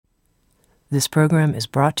This program is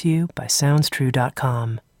brought to you by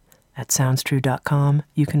SoundsTrue.com. At SoundsTrue.com,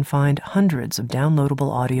 you can find hundreds of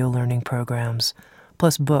downloadable audio learning programs,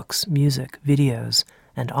 plus books, music, videos,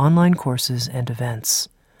 and online courses and events.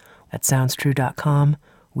 At SoundsTrue.com,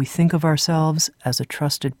 we think of ourselves as a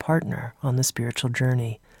trusted partner on the spiritual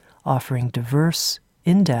journey, offering diverse,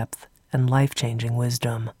 in-depth, and life-changing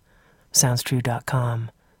wisdom.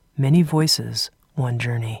 SoundsTrue.com. Many voices, one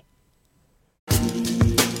journey.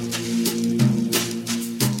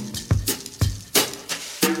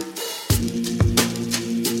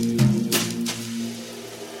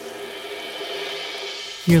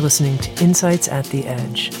 You're listening to Insights at the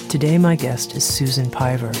Edge. Today my guest is Susan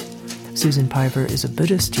Piver. Susan Piver is a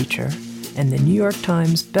Buddhist teacher and the New York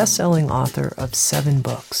Times bestselling author of 7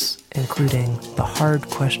 books, including The Hard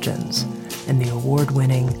Questions and the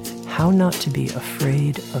award-winning How Not to Be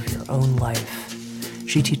Afraid of Your Own Life.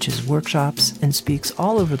 She teaches workshops and speaks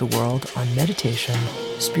all over the world on meditation,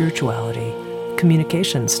 spirituality,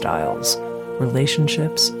 communication styles,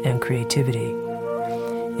 relationships, and creativity.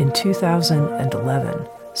 In 2011,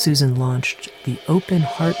 Susan launched the Open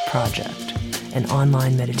Heart Project, an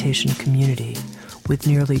online meditation community with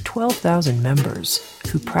nearly 12,000 members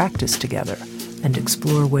who practice together and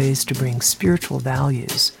explore ways to bring spiritual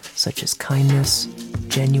values such as kindness,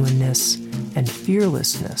 genuineness, and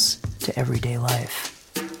fearlessness to everyday life.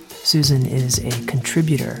 Susan is a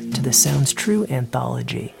contributor to the Sounds True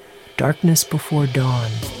anthology, Darkness Before Dawn,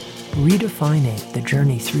 Redefining the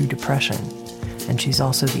Journey Through Depression, and she's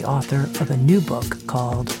also the author of a new book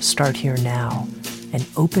called Start Here Now, an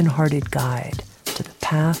open-hearted guide to the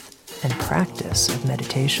path and practice of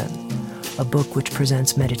meditation, a book which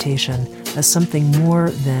presents meditation as something more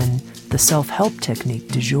than the self-help technique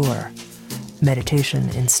du jour, meditation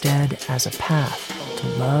instead as a path to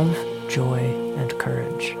love, joy, and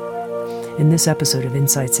courage. In this episode of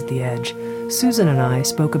Insights at the Edge, Susan and I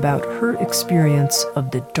spoke about her experience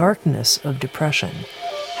of the darkness of depression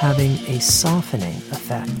having a softening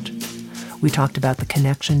effect. We talked about the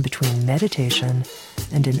connection between meditation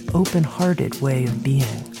and an open-hearted way of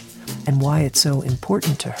being, and why it's so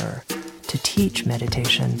important to her to teach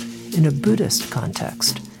meditation in a Buddhist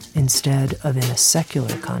context instead of in a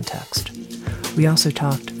secular context. We also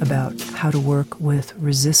talked about how to work with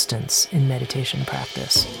resistance in meditation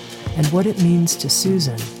practice, and what it means to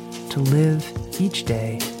Susan to live each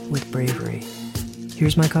day with bravery.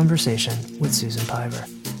 Here's my conversation with Susan Piver.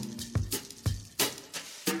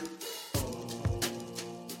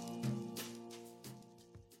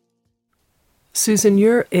 Susan,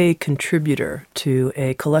 you're a contributor to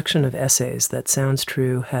a collection of essays that Sounds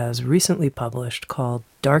True has recently published called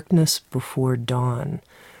Darkness Before Dawn,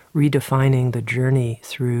 Redefining the Journey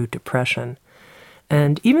Through Depression.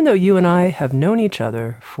 And even though you and I have known each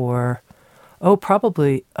other for,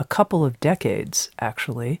 probably a couple of decades,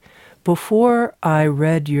 actually, before I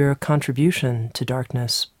read your contribution to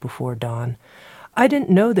Darkness Before Dawn, I didn't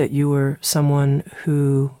know that you were someone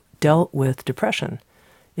who dealt with depression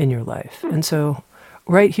in your life. And so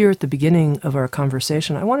right here at the beginning of our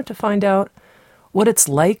conversation, I wanted to find out what it's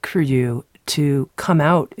like for you to come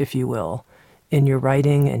out, if you will, in your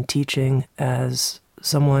writing and teaching as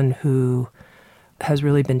someone who has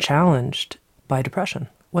really been challenged by depression.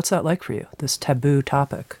 What's that like for you, this taboo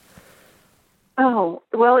topic? Oh,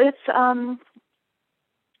 well, it's, I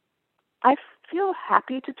feel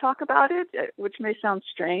happy to talk about it, which may sound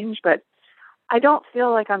strange, but I don't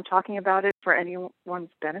feel like I'm talking about it for anyone's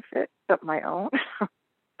benefit but my own.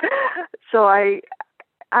 So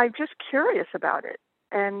I'm just curious about it.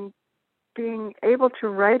 And being able to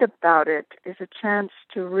write about it is a chance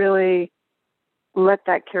to really let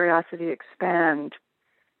that curiosity expand.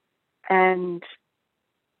 And,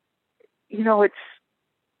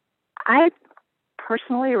 I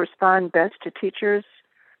personally respond best to teachers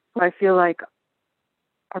who I feel like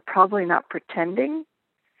are probably not pretending,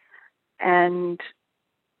 and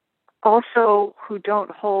also who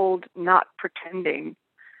don't hold not pretending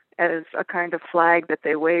as a kind of flag that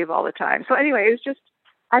they wave all the time. So anyway, it's just,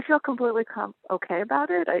 I feel completely okay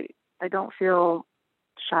about it. I don't feel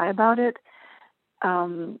shy about it.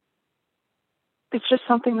 It's just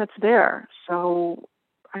something that's there. So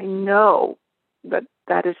I know that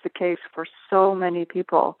that is the case for so many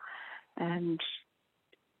people, and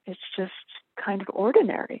it's just kind of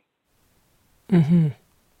ordinary. Mm-hmm.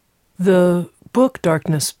 The book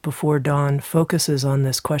Darkness Before Dawn focuses on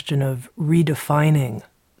this question of redefining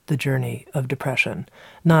the journey of depression,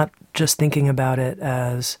 not just thinking about it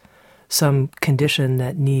as some condition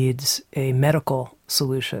that needs a medical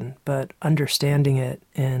solution, but understanding it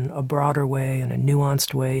in a broader way, in a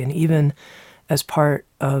nuanced way, and even as part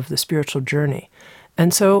of the spiritual journey.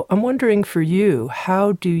 And so I'm wondering for you,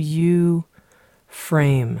 how do you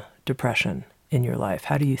frame depression in your life?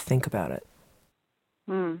 How do you think about it?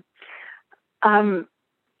 Um,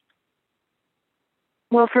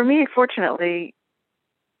 well, for me, fortunately,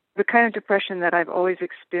 the kind of depression that I've always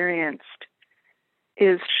experienced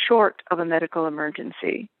is short of a medical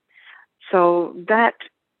emergency. So that,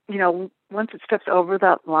 once it steps over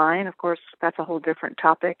that line, of course, that's a whole different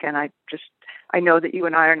topic. And I know that you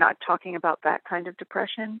and I are not talking about that kind of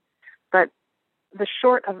depression. But the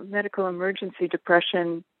short of medical emergency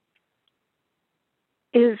depression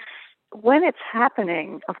is, when it's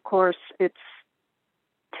happening, of course, it's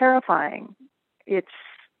terrifying. It's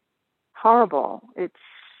horrible. It's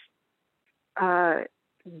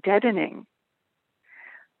deadening.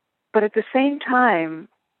 But at the same time,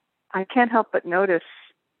 I can't help but notice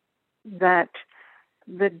that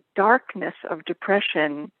the darkness of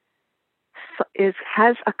depression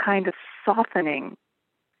has a kind of softening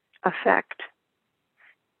effect.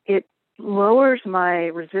 It lowers my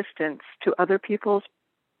resistance to other people's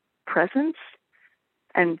presence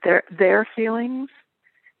and their feelings.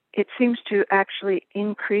 It seems to actually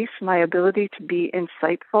increase my ability to be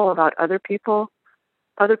insightful about other people's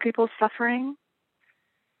suffering.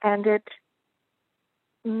 And it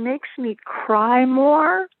makes me cry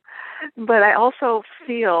more. But I also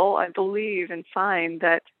feel, I believe and find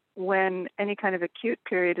that when any kind of acute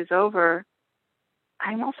period is over,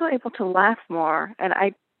 I'm also able to laugh more. And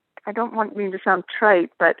I don't want me to sound trite,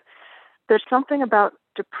 but there's something about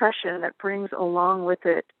depression that brings along with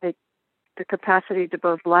it the capacity to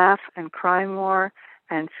both laugh and cry more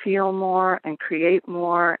and feel more and create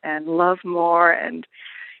more and love more. And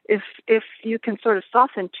if you can sort of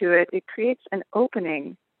soften to it, it creates an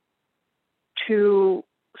opening to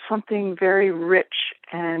something very rich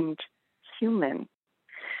and human.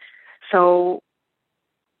 So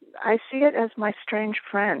I see it as my strange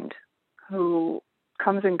friend who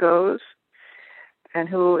comes and goes and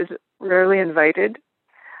who is rarely invited.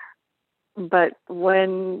 But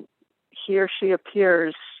when he or she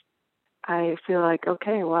appears, I feel like,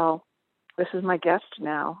 okay, well, this is my guest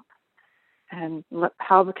now. And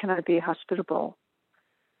how can I be hospitable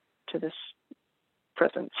to this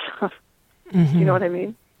presence? Mm-hmm. Do you know what I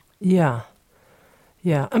mean? Yeah.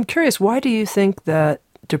 Yeah. I'm curious, why do you think that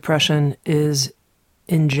depression is,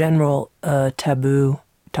 in general, a taboo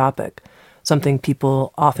topic? Something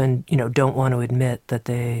people often, don't want to admit that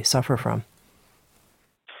they suffer from.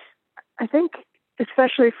 I think,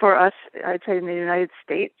 especially for us, I'd say in the United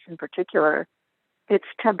States in particular, it's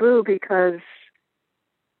taboo because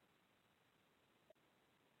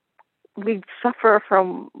we suffer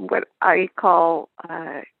from what I call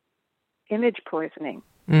image poisoning,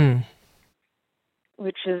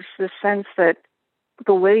 which is the sense that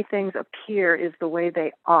the way things appear is the way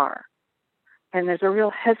they are. And there's a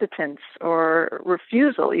real hesitance or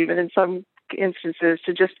refusal, even in some instances,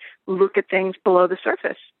 to just look at things below the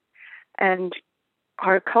surface. And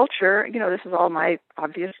our culture, this is all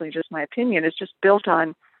obviously just my opinion, is just built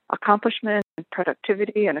on accomplishment and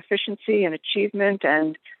productivity and efficiency and achievement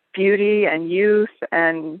and beauty and youth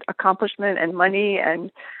and accomplishment and money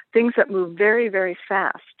and things that move very, very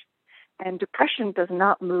fast. And depression does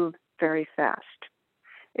not move very fast.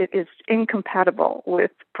 It is incompatible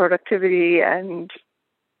with productivity and,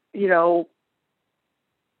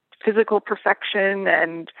 physical perfection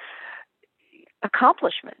and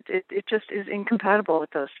accomplishment. It just is incompatible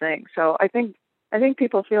with those things. So I think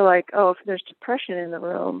people feel like, if there's depression in the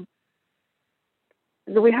room,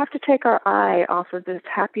 we have to take our eye off of this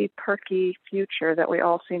happy, perky future that we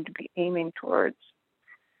all seem to be aiming towards.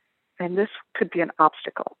 And this could be an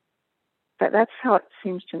obstacle. That's how it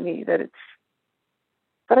seems to me that it's.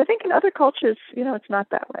 But I think in other cultures, it's not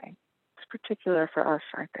that way. It's particular for us,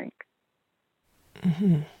 I think.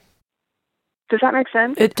 Mm-hmm. Does that make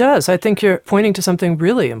sense? It does. I think you're pointing to something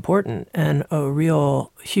really important and a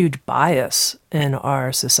real huge bias in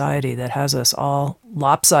our society that has us all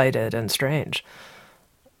lopsided and strange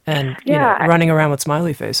and, running around with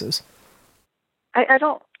smiley faces. I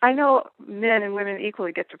know men and women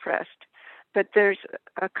equally get depressed, but there's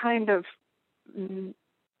a kind of,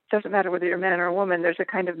 doesn't matter whether you're a man or a woman, there's a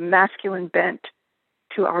kind of masculine bent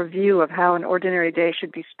to our view of how an ordinary day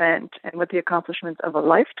should be spent and what the accomplishments of a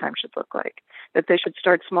lifetime should look like, that they should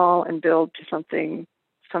start small and build to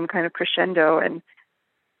some kind of crescendo.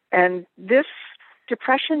 And this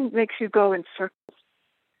depression makes you go in circles.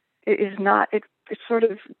 It is not, it's sort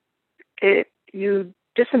of, you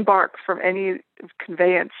disembark from any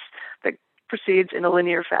conveyance that proceeds in a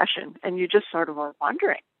linear fashion, and you just sort of are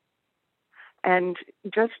wandering. And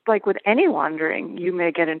just like with any wandering, you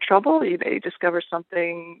may get in trouble, you may discover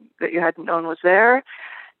something that you hadn't known was there,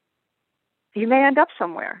 you may end up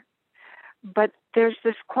somewhere. But there's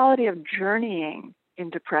this quality of journeying in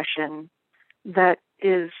depression that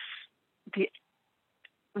is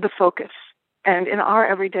the focus. And in our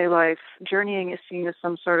everyday life, journeying is seen as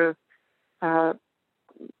some sort of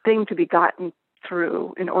thing to be gotten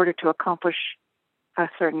through in order to accomplish a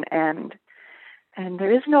certain end. And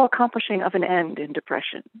there is no accomplishing of an end in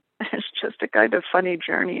depression. It's just a kind of funny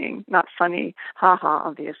journeying. Not funny, ha-ha,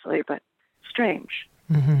 obviously, but strange.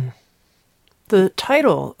 Mm-hmm. The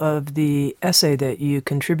title of the essay that you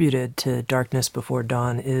contributed to Darkness Before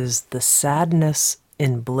Dawn is The Sadness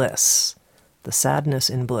in Bliss. The Sadness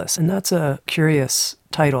in Bliss. And that's a curious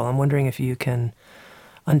title. I'm wondering if you can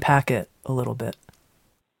unpack it a little bit.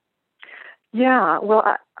 Yeah,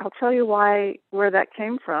 well, I'll tell you where that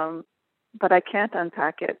came from, but I can't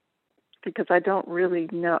unpack it because I don't really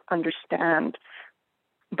understand.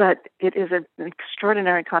 But it is an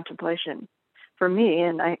extraordinary contemplation for me,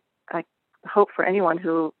 and I hope for anyone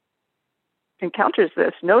who encounters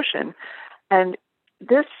this notion. And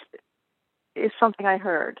this is something I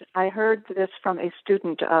heard. I heard this from a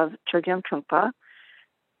student of Chogyam Trungpa.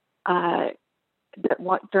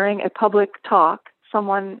 During a public talk,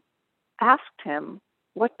 someone asked him,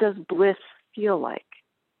 "What does bliss feel like?"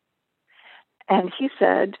 And he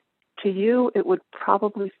said, "To you, it would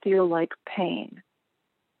probably feel like pain."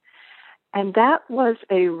 And that was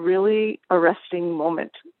a really arresting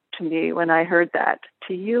moment to me when I heard that.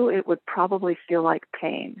 To you, it would probably feel like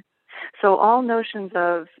pain. So all notions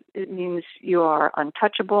of it means you are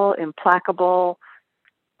untouchable, implacable,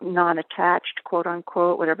 non-attached, quote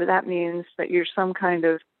unquote, whatever that means, that you're some kind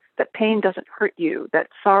of, that pain doesn't hurt you, that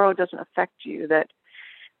sorrow doesn't affect you, that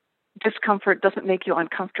discomfort doesn't make you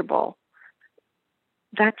uncomfortable.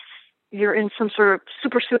 You're in some sort of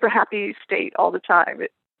super, super happy state all the time.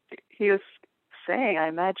 He was saying, I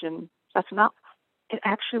imagine, it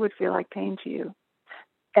actually would feel like pain to you.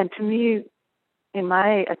 And to me, in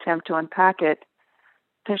my attempt to unpack it,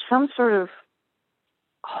 there's some sort of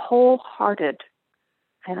wholehearted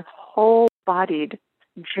and whole-bodied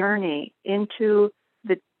journey into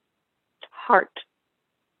the heart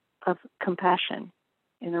of compassion,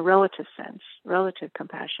 in a relative sense, relative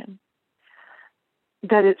compassion,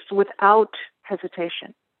 that it's without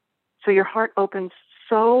hesitation. So your heart opens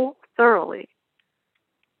so thoroughly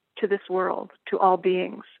to this world, to all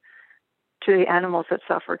beings, to the animals that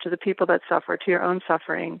suffer, to the people that suffer, to your own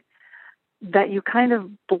suffering, that you kind of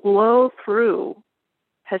blow through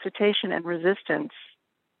hesitation and resistance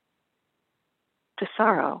to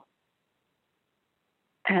sorrow.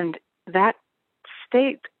 And that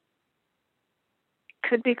state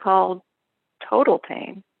could be called total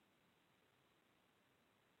pain.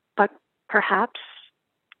 But perhaps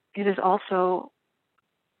it is also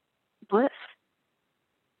bliss.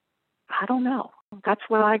 I don't know. That's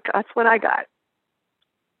what I got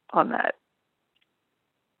on that.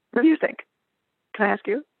 What do you think? Can I ask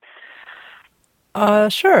you?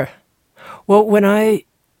 Sure. Well, when I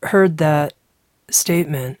heard that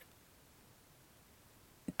statement,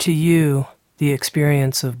 to you, the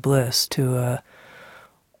experience of bliss, to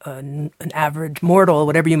an average mortal,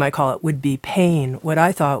 whatever you might call it, would be pain. What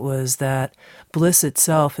I thought was that bliss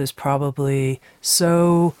itself is probably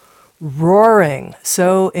so roaring,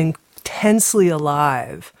 so intensely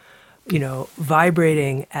alive,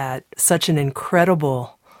 vibrating at such an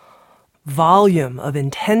incredible volume of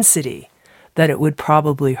intensity that it would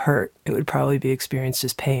probably hurt. It would probably be experienced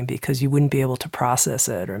as pain because you wouldn't be able to process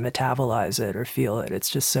it or metabolize it or feel it. It's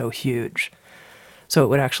just so huge. So it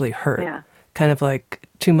would actually hurt. Yeah. Kind of like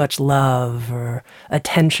too much love or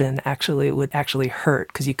attention it would actually hurt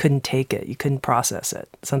because you couldn't take it. You couldn't process it.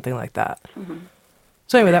 Something like that. Mm-hmm.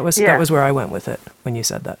 So anyway, that was where I went with it when you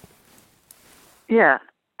said that. Yeah.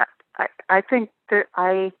 I think that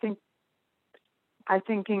I'm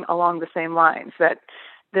thinking along the same lines, that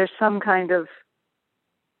there's some kind of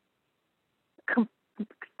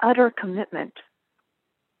utter commitment.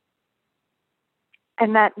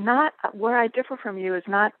 And that where I differ from you is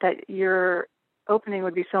not that your opening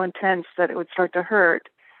would be so intense that it would start to hurt.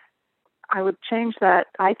 I would change that.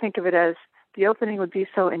 I think of it as the opening would be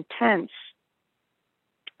so intense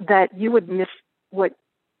that you would miss what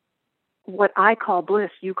I call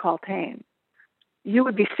bliss, you call pain. You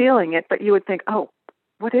would be feeling it, but you would think, oh,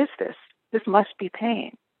 what is this? This must be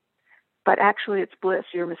pain. But actually it's bliss.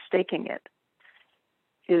 You're mistaking it,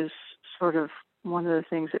 is sort of one of the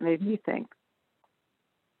things that made me think.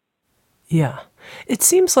 Yeah. It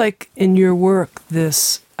seems like in your work,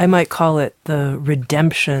 this, I might call it the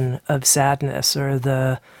redemption of sadness, or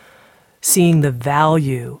the seeing the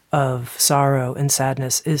value of sorrow and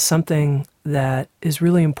sadness is something that is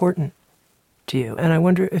really important to you. And I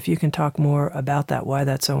wonder if you can talk more about that, why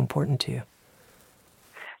that's so important to you.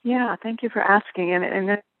 Yeah, thank you for asking.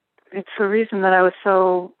 And it's the reason that I was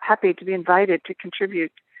so happy to be invited to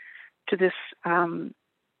contribute to this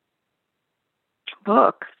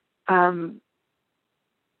book. I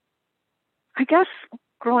guess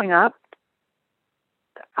growing up,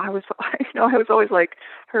 I was always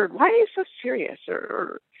heard, why are you so serious?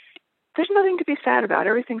 Or there's nothing to be sad about.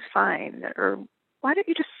 Everything's fine. Or why don't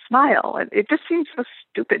you just smile? It just seems so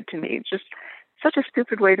stupid to me. It's just such a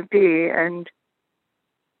stupid way to be. And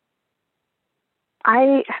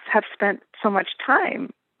I have spent so much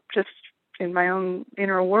time just in my own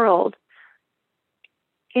inner world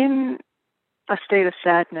in a state of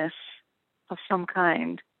sadness of some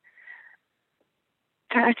kind.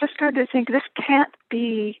 And I just started to think, this can't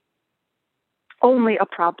be only a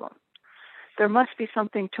problem. There must be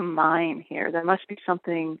something to mine here. There must be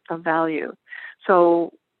something of value.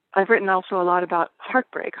 So I've written also a lot about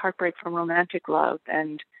heartbreak from romantic love.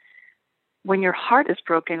 And when your heart is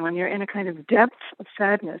broken, when you're in a kind of depth of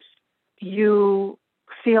sadness, you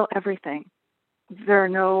feel everything. There are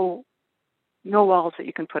no walls that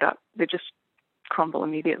you can put up. They just crumble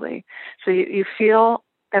immediately. So you feel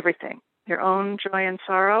everything, your own joy and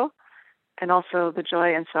sorrow, and also the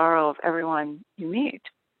joy and sorrow of everyone you meet.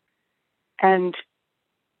 And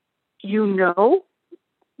you know,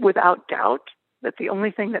 without doubt, that the only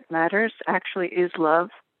thing that matters actually is love.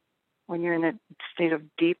 When you're in a state of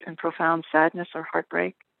deep and profound sadness or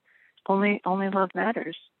heartbreak, only love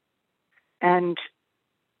matters. And,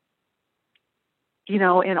 in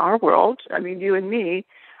our world, you and me,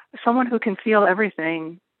 someone who can feel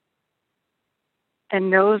everything and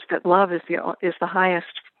knows that love is the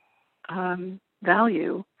highest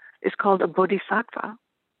value is called a bodhisattva.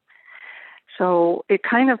 So it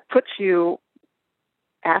kind of puts you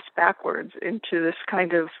ass backwards into this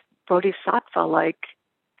kind of bodhisattva-like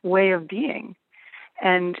way of being.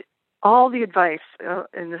 And all the advice of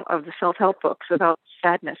the self-help books about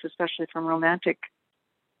sadness, especially from romantic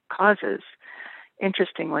causes,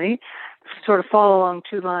 interestingly, sort of fall along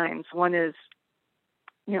two lines. One is,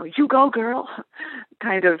 you go, girl,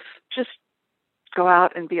 kind of just go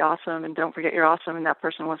out and be awesome and don't forget you're awesome and that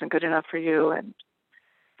person wasn't good enough for you. And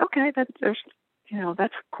okay,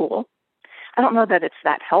 that's cool. I don't know that it's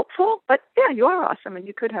that helpful, but yeah, you are awesome and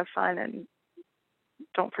you could have fun and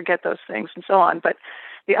don't forget those things and so on. But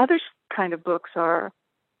the other kind of books are,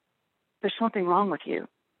 there's something wrong with you.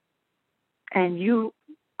 And you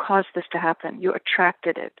caused this to happen. You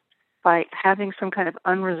attracted it by having some kind of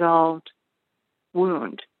unresolved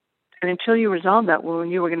wound. And until you resolve that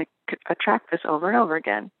wound, you were going to attract this over and over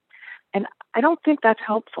again. And I don't think that's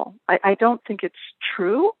helpful. I don't think it's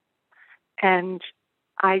true. And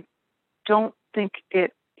I don't think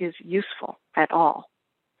it is useful at all.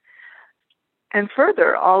 And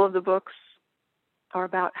further, all of the books are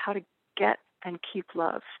about how to get and keep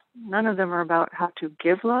love. None of them are about how to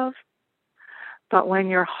give love. But when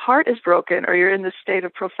your heart is broken or you're in this state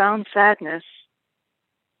of profound sadness,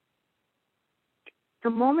 the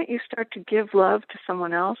moment you start to give love to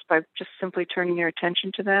someone else by just simply turning your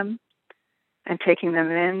attention to them and taking them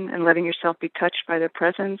in and letting yourself be touched by their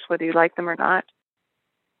presence, whether you like them or not,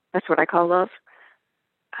 that's what I call love.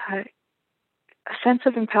 A sense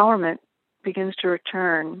of empowerment begins to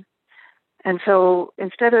return. And so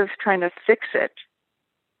instead of trying to fix it,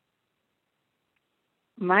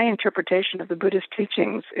 my interpretation of the Buddhist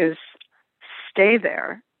teachings is stay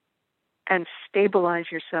there and stabilize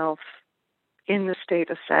yourself in the state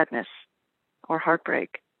of sadness or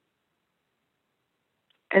heartbreak.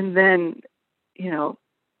 And then,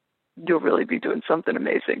 you'll really be doing something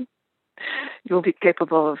amazing. You'll be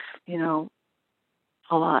capable of,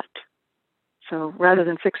 a lot. So rather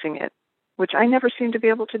than fixing it, which I never seem to be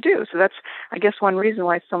able to do. So that's, I guess, one reason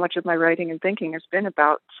why so much of my writing and thinking has been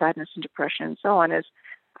about sadness and depression and so on, is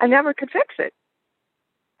I never could fix it.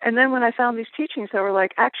 And then when I found these teachings that were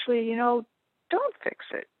like, actually, don't fix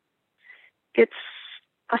it. It's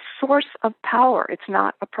a source of power. It's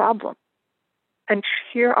not a problem. And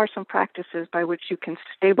here are some practices by which you can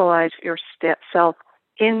stabilize yourself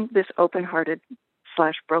in this open-hearted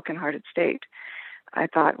 / broken-hearted state. I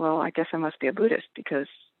thought, well, I guess I must be a Buddhist because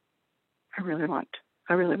I really want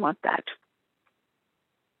that.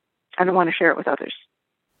 I don't want to share it with others.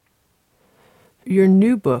 Your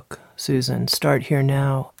new book, Susan, Start Here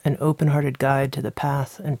Now, An Open-Hearted Guide to the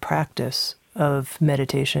Path and Practice of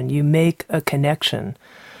Meditation. You make a connection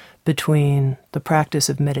between the practice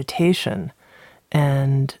of meditation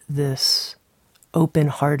and this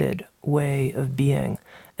open-hearted way of being.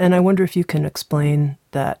 And I wonder if you can explain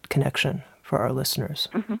that connection for our listeners.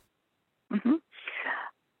 Mm-hmm.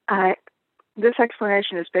 Mm-hmm. This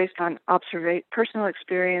explanation is based on personal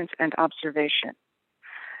experience and observation.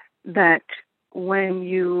 That when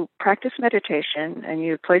you practice meditation and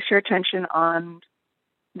you place your attention on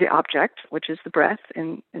the object, which is the breath,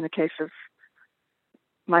 in the case of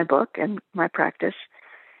my book and my practice,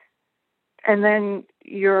 and then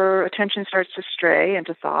your attention starts to stray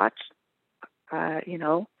into thought,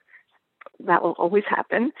 that will always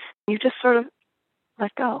happen. You just sort of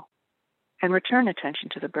let go and return attention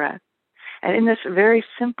to the breath. And in this very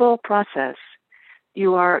simple process,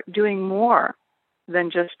 you are doing more than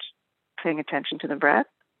just paying attention to the breath,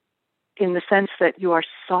 in the sense that you are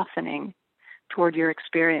softening toward your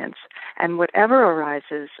experience. And whatever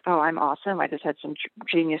arises, oh, I'm awesome, I just had some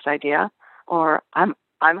genius idea, or I'm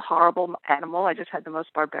a horrible animal, I just had the most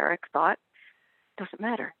barbaric thought, doesn't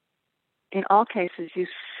matter. In all cases, you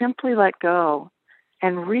simply let go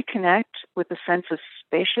and reconnect with a sense of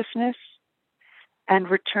spaciousness and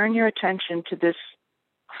return your attention to this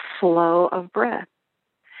flow of breath.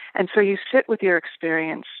 And so you sit with your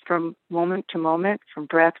experience from moment to moment, from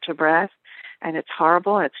breath to breath, and it's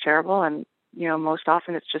horrible and it's terrible, and most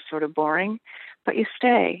often it's just sort of boring, but you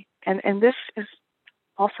stay. And this is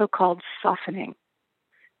also called softening.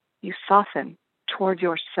 You soften toward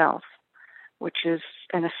yourself, which is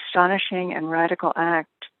an astonishing and radical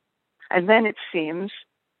act. And then it seems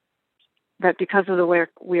that because of the way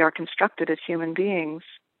we are constructed as human beings,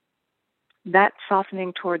 that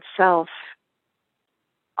softening towards self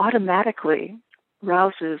automatically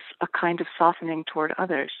rouses a kind of softening toward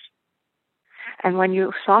others. And when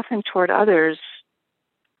you soften toward others,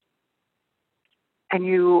 and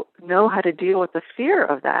you know how to deal with the fear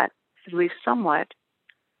of that, at least somewhat,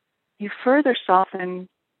 you further soften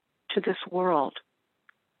to this world,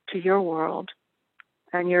 to your world,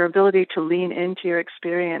 and your ability to lean into your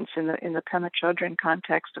experience in the Pema Chodron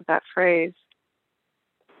context of that phrase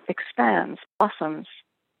expands, blossoms.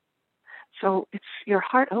 So your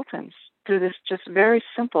heart opens through this just very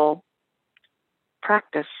simple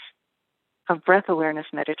practice of breath awareness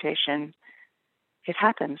meditation. It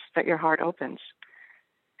happens that your heart opens.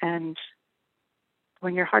 And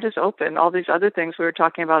when your heart is open, all these other things we were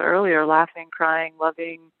talking about earlier, laughing, crying,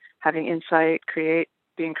 loving, having insight,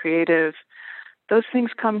 being creative, those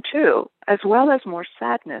things come too, as well as more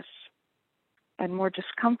sadness and more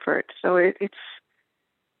discomfort. So it's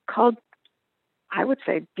called, I would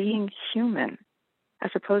say, being human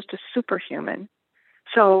as opposed to superhuman.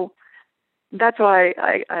 So that's why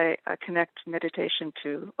I connect meditation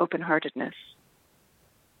to open-heartedness.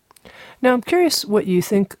 Now, I'm curious what you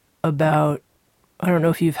think about, I don't know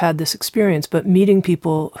if you've had this experience, but meeting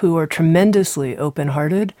people who are tremendously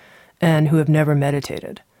open-hearted and who have never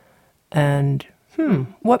meditated. And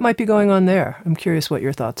what might be going on there? I'm curious what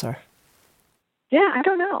your thoughts are. Yeah, I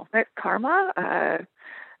don't know. Karma,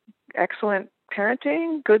 excellent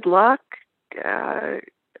parenting, good luck. I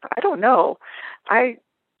don't know. I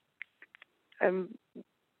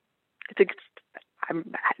think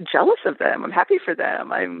I'm jealous of them. I'm happy for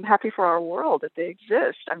them. I'm happy for our world that they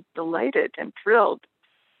exist. I'm delighted and thrilled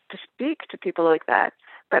to speak to people like that.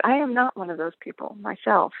 But I am not one of those people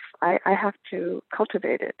myself. I have to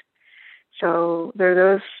cultivate it. So there are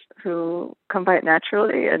those who come by it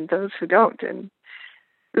naturally and those who don't. And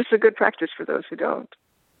this is a good practice for those who don't.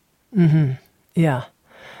 Mm-hmm. Yeah.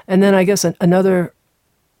 And then I guess another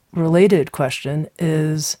related question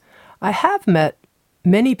is, I have met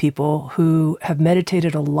many people who have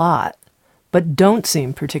meditated a lot, but don't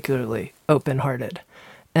seem particularly open-hearted.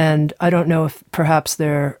 And I don't know if perhaps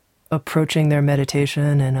they're approaching their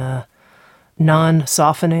meditation in a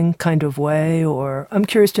non-softening kind of way, or I'm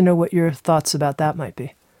curious to know what your thoughts about that might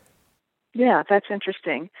be. Yeah, that's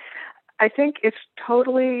interesting. I think it's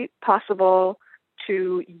totally possible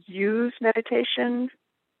to use meditation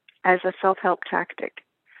as a self-help tactic.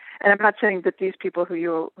 And I'm not saying that these people who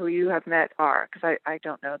you have met are, because I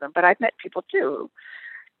don't know them, but I've met people too.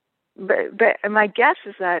 But my guess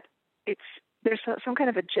is that there's some kind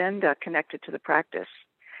of agenda connected to the practice.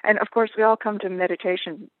 And of course, we all come to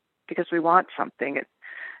meditation because we want something.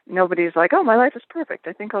 Nobody's like, oh, my life is perfect,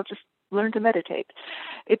 I think I'll just learn to meditate.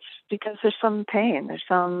 It's because there's some pain, there's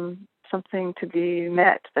something to be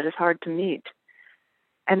met that is hard to meet.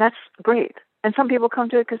 And that's great. And some people come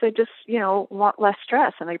to it because they just, want less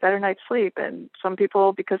stress and a better night's sleep. And some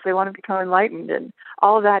people because they want to become enlightened. And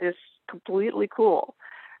all of that is completely cool.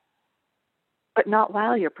 But not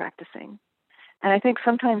while you're practicing. And I think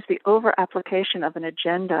sometimes the over-application of an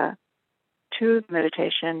agenda to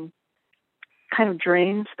meditation kind of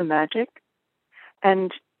drains the magic.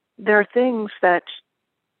 And there are things that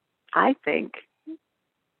I think,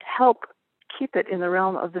 help keep it in the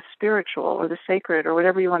realm of the spiritual or the sacred or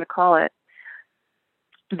whatever you want to call it,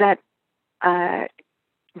 that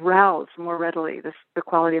rouse more readily the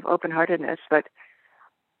quality of open-heartedness. But,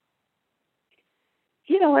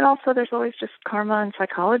 and also there's always just karma and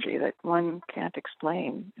psychology that one can't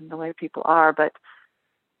explain in the way people are. But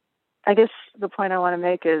I guess the point I want to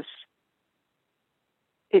make is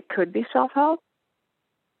it could be self-help,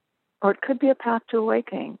 or it could be a path to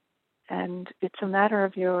awakening. And it's a matter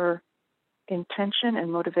of your intention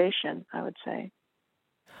and motivation, I would say.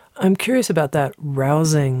 I'm curious about that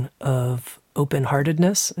rousing of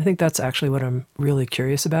open-heartedness. I think that's actually what I'm really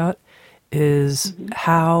curious about, is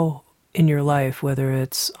how in your life, whether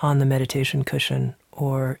it's on the meditation cushion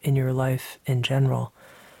or in your life in general,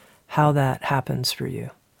 how that happens for you.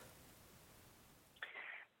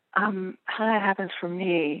 How that happens for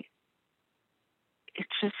me,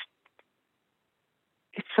 it's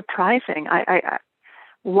surprising. I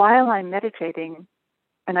while I'm meditating,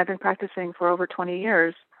 and I've been practicing for over 20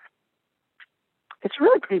 years, it's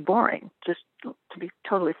really pretty boring, just to be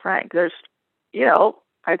totally frank. There's,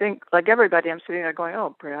 I think like everybody, I'm sitting there going,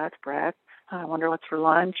 oh, breath. I wonder what's for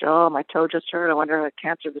lunch. Oh, my toe just hurt. I wonder if I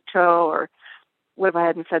cancer the toe, or what if I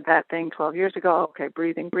hadn't said that thing 12 years ago? Okay,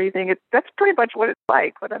 breathing. That's pretty much what it's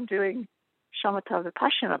like when I'm doing shamatha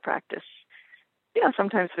vipassana practice.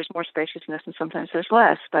 Sometimes there's more spaciousness and sometimes there's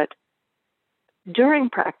less, but during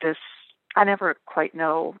practice, I never quite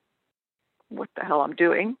know what the hell I'm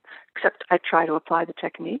doing, except I try to apply the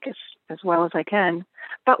technique as well as I can.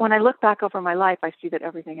 But when I look back over my life, I see that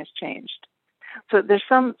everything has changed. So there's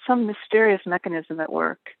some mysterious mechanism at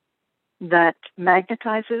work that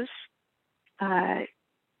magnetizes, I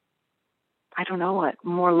don't know what,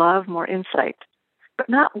 more love, more insight, but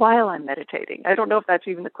not while I'm meditating. I don't know if that's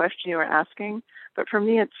even the question you were asking, but for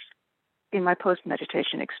me, it's in my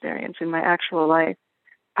post-meditation experience, in my actual life,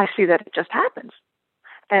 I see that it just happens.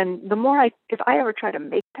 And the more if I ever try to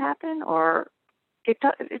make it happen, or it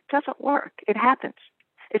doesn't work, it happens.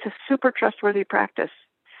 It's a super trustworthy practice.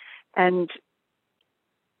 And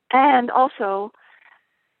also,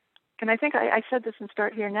 and I think I said this in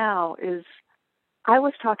Start Here Now, is I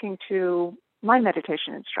was talking to my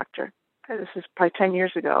meditation instructor. This is probably 10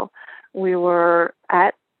 years ago. We were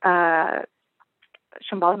at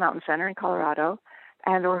Shambhala Mountain Center in Colorado,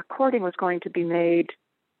 and a recording was going to be made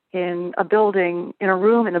in a building, in a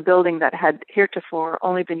room in a building that had heretofore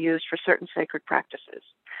only been used for certain sacred practices,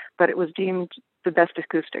 but it was deemed the best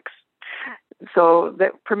acoustics. So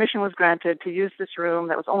that permission was granted to use this room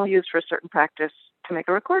that was only used for a certain practice to make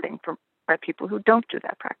a recording by people who don't do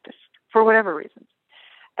that practice for whatever reasons.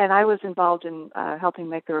 And I was involved in helping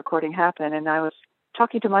make the recording happen, and I was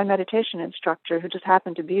talking to my meditation instructor who just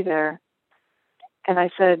happened to be there. And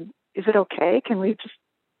I said, is it okay? Can we just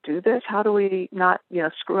do this? How do we not,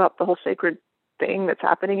 screw up the whole sacred thing that's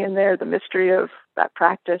happening in there, the mystery of that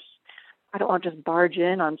practice? I don't want to just barge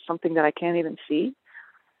in on something that I can't even see.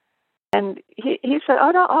 And he said,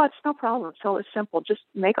 it's no problem. So it's simple. Just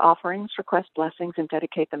make offerings, request blessings, and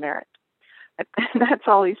dedicate the merit. And that's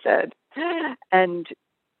all he said.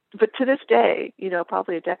 But to this day,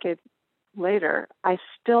 probably a decade later, I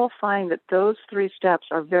still find that those 3 steps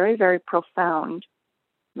are very, very profound.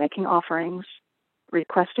 Making offerings,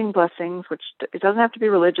 requesting blessings, which it doesn't have to be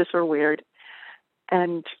religious or weird,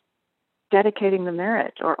 and dedicating the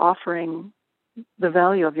merit or offering the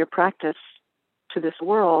value of your practice to this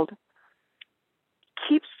world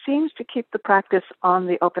seems to keep the practice on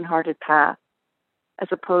the open-hearted path as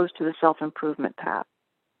opposed to the self-improvement path.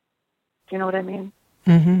 Do you know what I mean?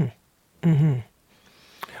 Mm-hmm. Mm-hmm.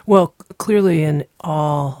 Well, clearly in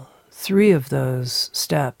all 3 of those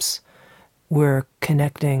steps, we're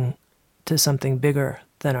connecting to something bigger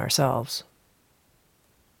than ourselves.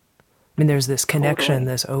 I mean, there's this connection,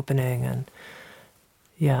 Totally. This opening, and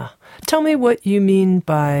yeah. Tell me what you mean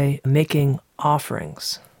by making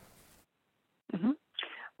offerings. Mm-hmm.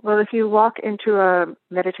 Well, if you walk into a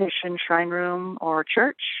meditation shrine room or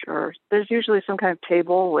church, or there's usually some kind of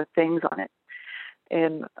table with things on it.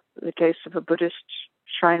 In the case of a Buddhist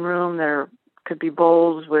shrine room, there could be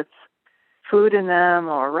bowls with food in them,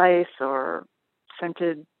 or rice, or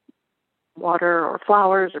scented water, or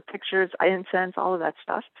flowers, or pictures, incense, all of that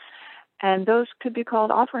stuff. And those could be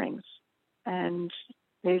called offerings. And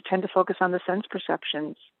they tend to focus on the sense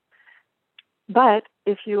perceptions. But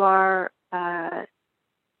if you are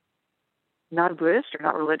not a Buddhist or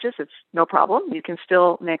not religious, it's no problem. You can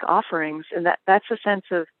still make offerings. And that's a sense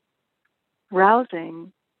of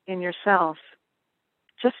rousing in yourself,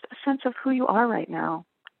 just a sense of who you are right now.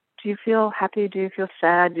 Do you feel happy? Do you feel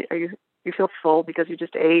sad? You feel full because you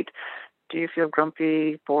just ate? Do you feel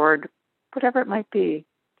grumpy, bored, whatever it might be?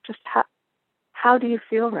 Just how do you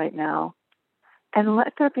feel right now? And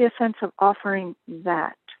let there be a sense of offering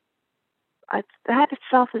that. That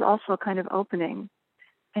itself is also a kind of opening.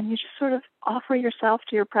 And you just sort of offer yourself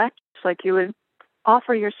to your practice like you would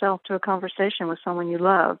offer yourself to a conversation with someone you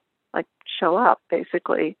love, like show up,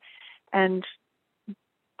 basically, and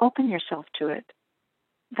open yourself to it.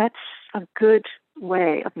 That's a good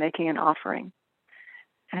way of making an offering.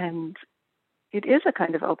 And it is a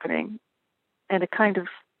kind of opening and a kind of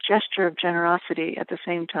gesture of generosity at the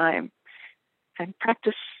same time. And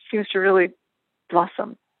practice seems to really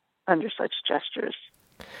blossom under such gestures.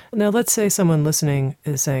 Now, let's say someone listening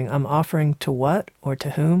is saying, I'm offering to what or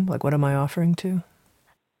to whom? Like, what am I offering to?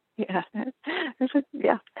 Yeah.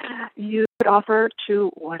 You could offer to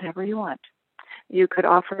whatever you want. You could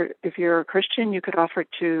offer, if you're a Christian, you could offer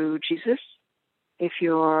to Jesus. If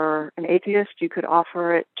you're an atheist, you could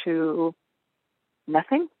offer it to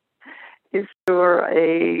nothing. If you're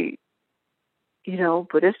a,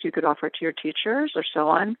 Buddhist, you could offer it to your teachers or so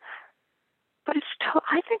on. But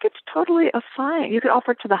I think it's totally fine. You could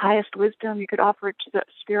offer it to the highest wisdom. You could offer it to the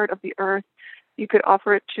spirit of the earth. You could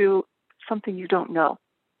offer it to something you don't know,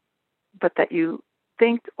 but that you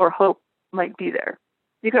think or hope might be there.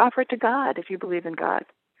 You could offer it to God if you believe in God.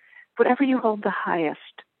 Whatever you hold the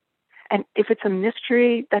highest. And if it's a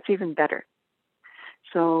mystery, that's even better.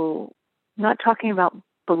 So not talking about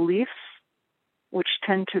beliefs, which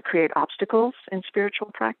tend to create obstacles in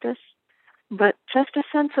spiritual practice, but just a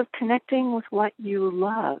sense of connecting with what you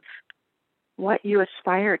love, what you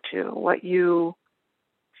aspire to, what you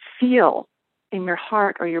feel in your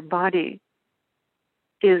heart or your body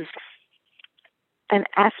is an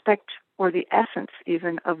aspect or the essence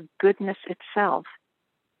even of goodness itself.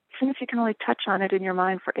 Even if you can only touch on it in your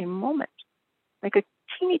mind for a moment, make a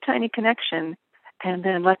teeny tiny connection and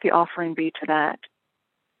then let the offering be to that.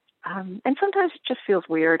 And sometimes it just feels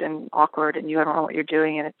weird and awkward and you don't know what you're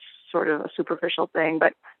doing and it's sort of a superficial thing,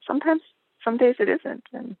 but some days it isn't.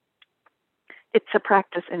 And it's a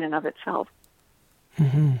practice in and of itself.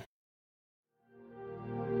 Mm-hmm.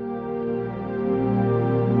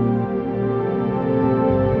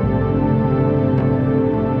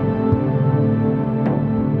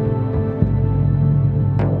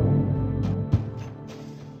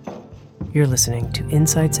 You're listening to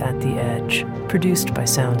Insights at the Edge, produced by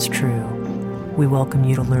Sounds True. We welcome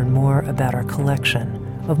you to learn more about our collection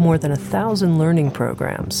of more than 1,000 learning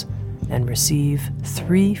programs and receive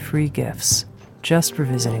 3 free gifts just for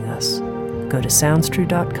visiting us. Go to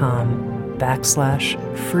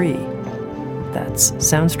soundstrue.com/free. That's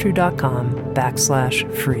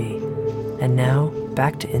soundstrue.com/free. And now,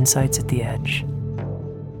 back to Insights at the Edge.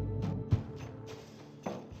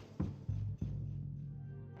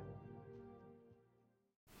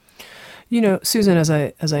 Susan, as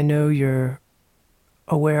I know you're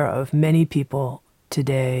aware of, many people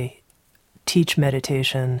today teach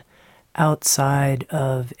meditation outside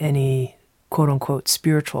of any quote-unquote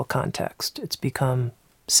spiritual context. It's become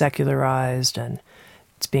secularized and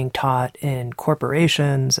it's being taught in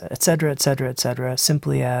corporations, et cetera, et cetera, et cetera,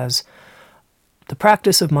 simply as the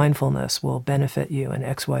practice of mindfulness will benefit you in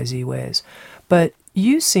XYZ ways. But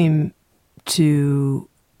you seem to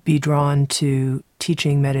be drawn to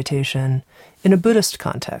teaching meditation in a Buddhist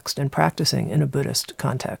context and practicing in a Buddhist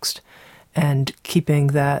context and keeping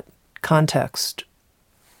that context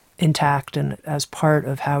intact and as part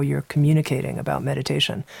of how you're communicating about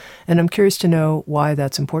meditation. And I'm curious to know why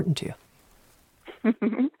that's important to you.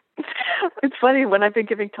 It's funny, when I've been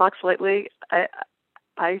giving talks lately, I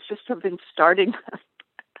just have been starting.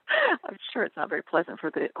 I'm sure it's not very pleasant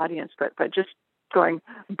for the audience, but just going,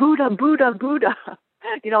 Buddha, Buddha, Buddha.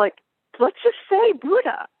 Let's just say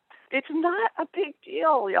Buddha. It's not a big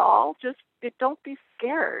deal, y'all. Don't be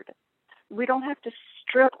scared. We don't have to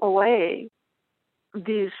strip away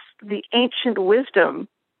the ancient wisdom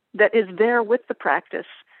that is there with the practice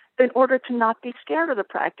in order to not be scared of the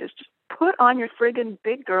practice. Just put on your friggin'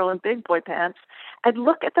 big girl and big boy pants and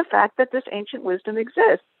look at the fact that this ancient wisdom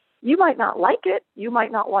exists. You might not like it. You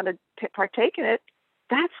might not want to partake in it.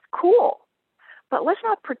 That's cool. But let's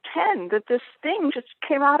not pretend that this thing just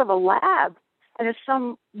came out of a lab and is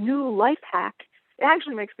some new life hack. It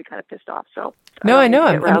actually makes me kind of pissed off. So no, I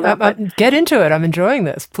know. Get into it. I'm enjoying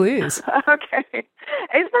this. Please. Okay.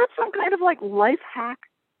 It's not some kind of life hack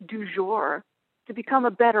du jour to become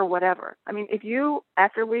a better whatever. I mean, if you,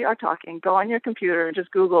 after we are talking, go on your computer and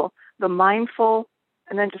just Google the mindful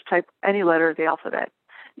and then just type any letter of the alphabet,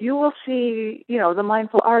 you will see, the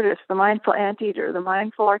mindful artist, the mindful anteater, the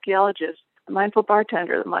mindful archaeologist, the mindful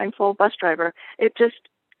bartender, the mindful bus driver.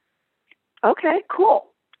 Okay, cool.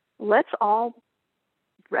 let's all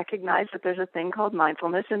recognize that there's a thing called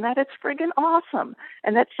mindfulness and that it's friggin' awesome,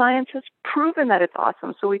 and that science has proven that it's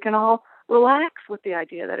awesome, so we can all relax with the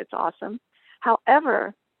idea that it's awesome.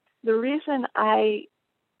 However, the reason I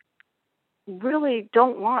really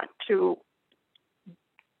don't want to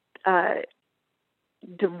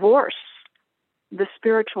divorce the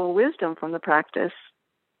spiritual wisdom from the practice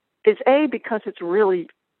is A, because it's really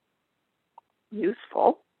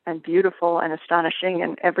useful and beautiful and astonishing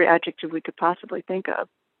and every adjective we could possibly think of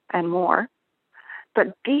and more.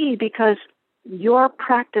 But B, because your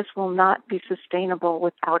practice will not be sustainable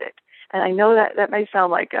without it. And I know that may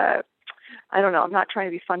sound like I don't know, I'm not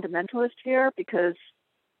trying to be fundamentalist here, because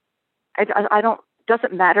I don't,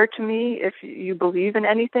 doesn't matter to me if you believe in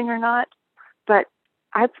anything or not, but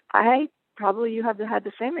I probably you have had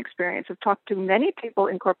the same experience. I've talked to many people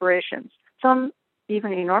in corporations, some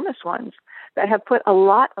even enormous ones, that have put a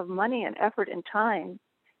lot of money and effort and time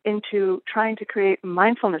into trying to create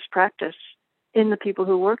mindfulness practice in the people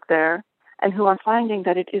who work there, and who are finding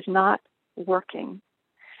that it is not working.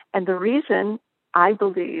 And the reason, I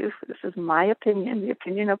believe, this is my opinion, the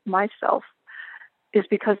opinion of myself, is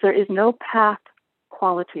because there is no path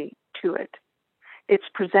quality to it. It's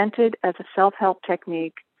presented as a self-help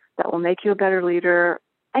technique that will make you a better leader,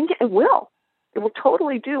 and it will. It will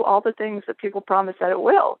totally do all the things that people promise that it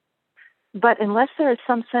will. But unless there is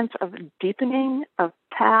some sense of deepening, of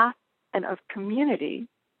path, and of community,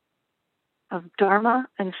 of dharma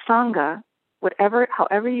and sangha,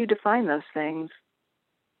 however you define those things,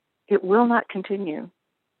 it will not continue.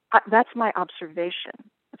 That's my observation.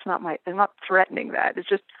 I'm not threatening that. It's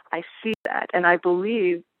just, I see that. And I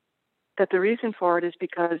believe that the reason for it is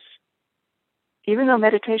because even though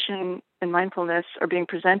meditation and mindfulness are being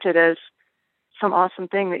presented as some awesome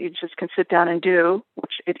thing that you just can sit down and do,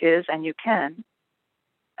 which it is, and you can,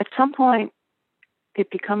 at some point it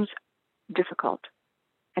becomes difficult,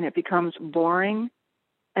 and it becomes boring,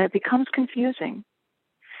 and it becomes confusing.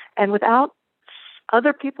 And without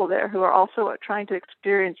other people there who are also trying to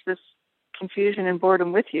experience this confusion and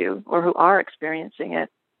boredom with you, or who are experiencing it,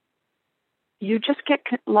 you just get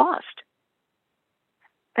lost.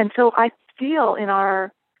 And so I feel in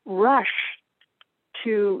our rush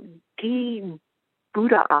to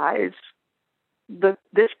de-Buddhaize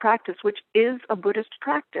this practice, which is a Buddhist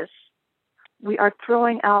practice, we are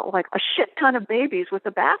throwing out like a shit ton of babies with the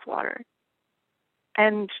bathwater.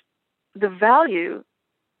 And the value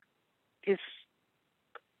is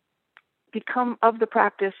of the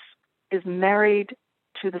practice is married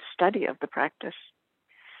to the study of the practice,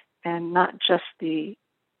 and not just the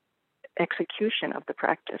execution of the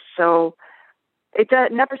practice. So it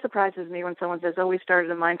never surprises me when someone says, oh, we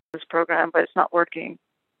started a mindfulness program, but it's not working,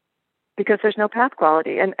 because there's no path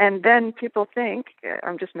quality. And then people think,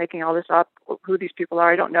 I'm just making all this up, who these people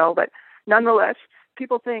are, I don't know, but nonetheless,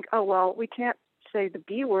 people think, oh, well, we can't say the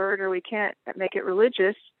B word, or we can't make it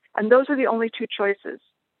religious. And those are the only two choices.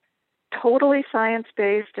 Totally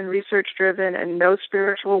science-based and research-driven, and no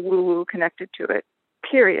spiritual woo-woo connected to it,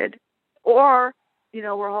 period. Or,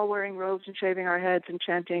 we're all wearing robes and shaving our heads and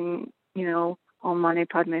chanting, Om Mani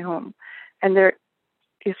Padme Hum. And there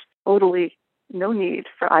is totally no need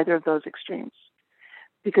for either of those extremes,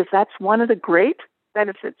 because that's one of the great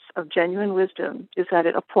benefits of genuine wisdom, is that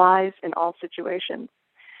it applies in all situations.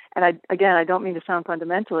 And I don't mean to sound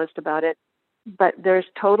fundamentalist about it, but there's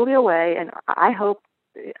totally a way, and I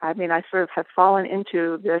sort of have fallen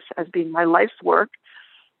into this as being my life's work,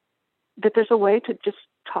 that there's a way to just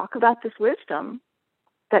talk about this wisdom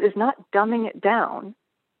that is not dumbing it down,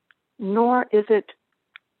 nor is it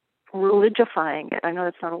religifying it. I know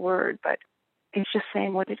that's not a word, but it's just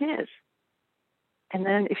saying what it is. And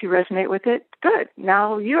then if you resonate with it, good.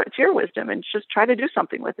 Now it's your wisdom, and just try to do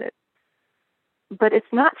something with it. But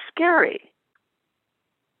it's not scary.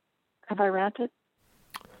 Have I ranted?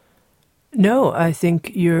 No, I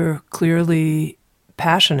think you're clearly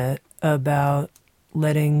passionate about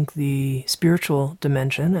letting the spiritual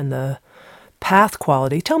dimension and the path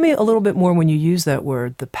quality. Tell me a little bit more when you use that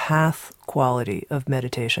word, the path quality of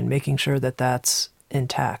meditation, making sure that that's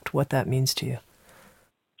intact, what that means to you.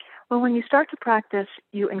 Well, when you start to practice,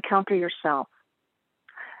 you encounter yourself.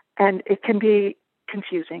 And it can be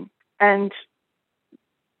confusing and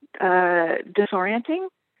disorienting,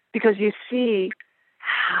 because you see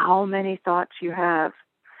how many thoughts you have,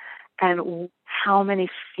 and how many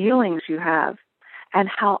feelings you have, and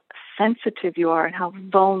how sensitive you are, and how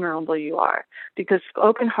vulnerable you are. Because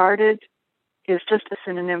open-hearted is just a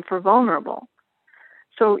synonym for vulnerable.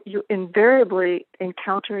 So you invariably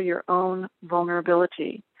encounter your own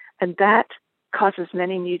vulnerability, and that causes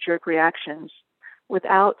many knee-jerk reactions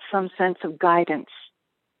without some sense of guidance.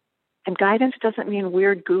 And guidance doesn't mean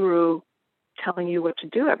weird guru telling you what to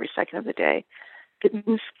do every second of the day. It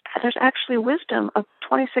means there's actually wisdom of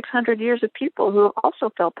 2,600 years of people who have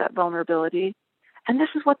also felt that vulnerability, and this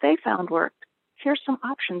is what they found worked. Here's some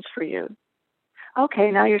options for you.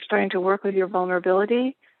 Okay, now you're starting to work with your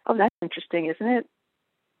vulnerability. Oh, that's interesting, isn't it?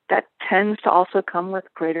 That tends to also come with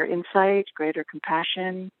greater insight, greater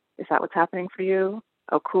compassion. Is that what's happening for you?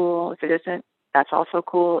 Oh, cool. If it isn't, that's also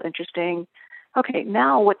cool, interesting. Okay,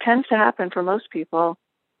 now what tends to happen for most people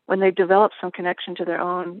when they develop some connection to their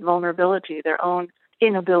own vulnerability, their own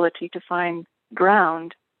inability to find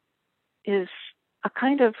ground, is a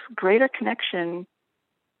kind of greater connection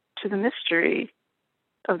to the mystery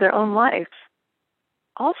of their own life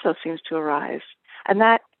also seems to arise. And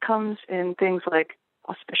that comes in things like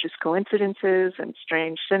auspicious coincidences and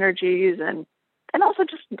strange synergies and also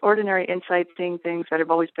just ordinary insight, seeing things that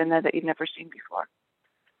have always been there that you've never seen before.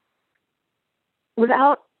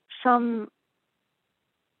 Without some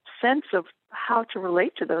sense of how to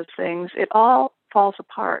relate to those things, it all falls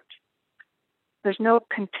apart. There's no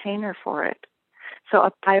container for it. So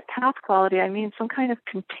by a path quality, I mean some kind of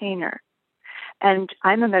container. And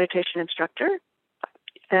I'm a meditation instructor,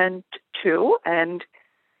 and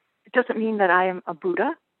it doesn't mean that I am a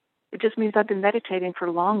Buddha. It just means I've been meditating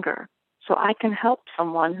for longer. So I can help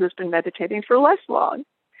someone who's been meditating for less long.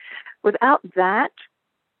 Without that,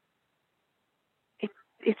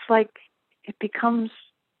 it's like it becomes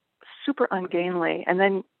super ungainly. And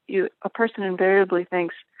then a person invariably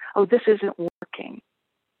thinks, oh, this isn't working.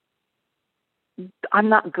 I'm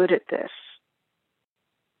not good at this.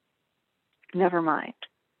 Never mind.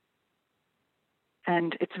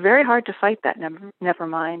 And it's very hard to fight that never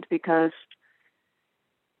mind because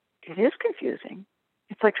it is confusing.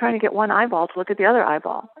 It's like trying to get one eyeball to look at the other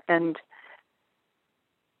eyeball. And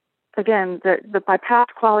again, the by path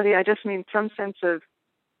quality, I just mean some sense of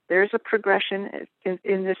there's a progression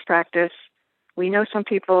in this practice. We know some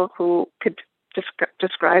people who could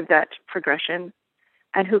describe that progression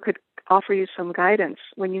and who could offer you some guidance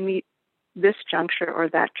when you meet this juncture or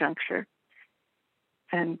that juncture.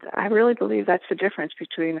 And I really believe that's the difference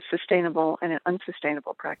between a sustainable and an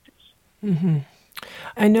unsustainable practice. Mm-hmm.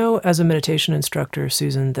 I know as a meditation instructor,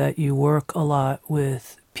 Susan, that you work a lot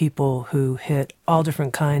with people who hit all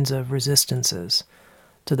different kinds of resistances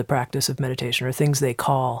to the practice of meditation, or things they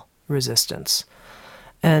call resistance.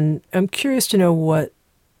 And I'm curious to know what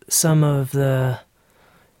some of the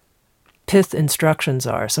pith instructions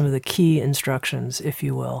are, some of the key instructions, if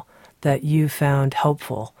you will, that you found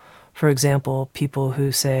helpful. For example, people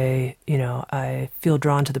who say, I feel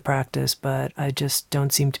drawn to the practice, but I just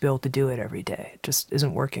don't seem to be able to do it every day. It just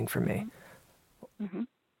isn't working for me. Mm-hmm.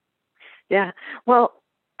 Yeah. Well,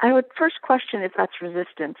 I would first question if that's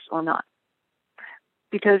resistance or not.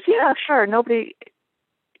 Because, yeah, sure,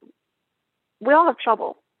 we all have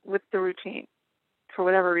trouble with the routine for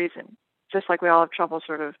whatever reason. Just like we all have trouble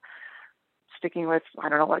sort of sticking with,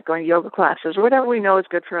 going to yoga classes or whatever we know is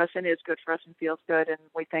good for us and is good for us and feels good. And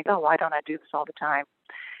we think, oh, why don't I do this all the time?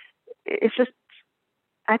 It's just,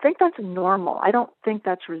 I think that's normal. I don't think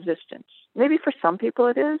that's resistance. Maybe for some people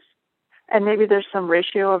it is. And maybe there's some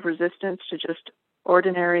ratio of resistance to just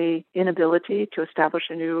ordinary inability to establish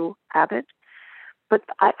a new habit. But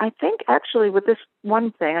I think actually with this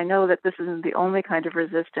one thing, I know that this isn't the only kind of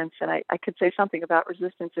resistance, and I could say something about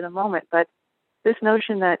resistance in a moment, but this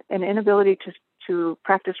notion that an inability to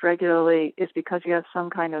practice regularly is because you have some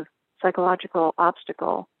kind of psychological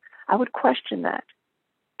obstacle, I would question that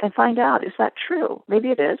and find out, is that true?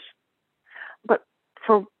 Maybe it is. But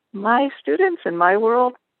for my students in my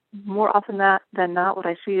world, more often than not, what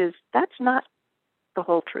I see is that's not the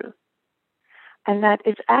whole truth. And that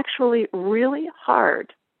it's actually really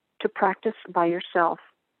hard to practice by yourself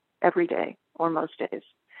every day or most days.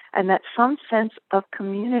 And that some sense of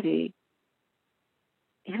community,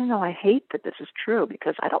 even though I hate that this is true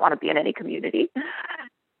because I don't want to be in any community,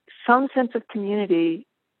 some sense of community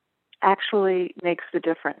actually makes the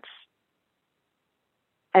difference.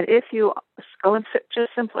 And if you go and sit,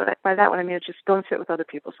 just simply by that, what I mean is just go and sit with other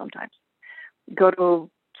people sometimes. Go to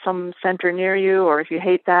some center near you, or if you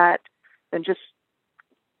hate that, then just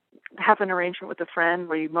have an arrangement with a friend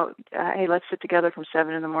where hey, let's sit together from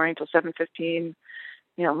 7 in the morning till 7:15,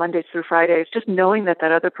 Mondays through Fridays. Just knowing that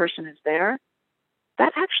other person is there,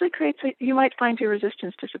 that actually creates you might find your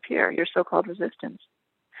resistance disappear, your so-called resistance.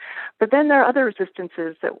 But then there are other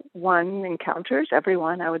resistances that one encounters,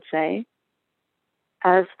 everyone, I would say,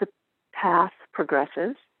 as the path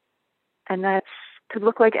progresses. And that could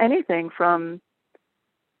look like anything from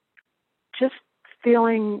just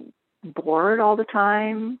feeling bored all the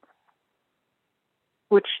time,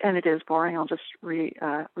 and it is boring. I'll just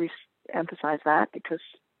emphasize that because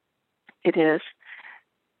it is.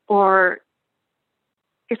 Or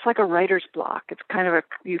it's like a writer's block. It's kind of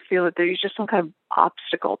you feel that there's just some kind of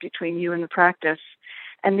obstacle between you and the practice.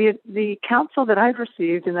 And the counsel that I've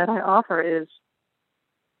received and that I offer is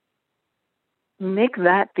make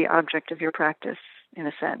that the object of your practice, in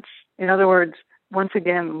a sense. In other words, once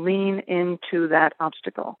again, lean into that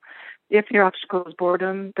obstacle. If your obstacle is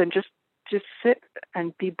boredom, then just sit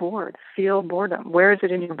and be bored. Feel boredom. Where is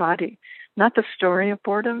it in your body? Not the story of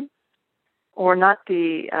boredom, or not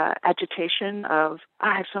the agitation of,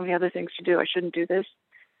 I have so many other things to do, I shouldn't do this.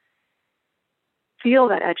 Feel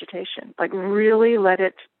that agitation. Like really let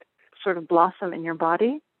it sort of blossom in your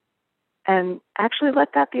body, and actually let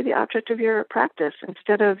that be the object of your practice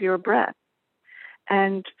instead of your breath.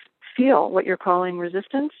 And feel what you're calling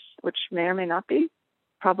resistance, which may or may not be.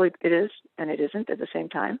 Probably it is and it isn't at the same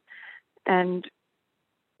time. And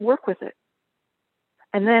work with it.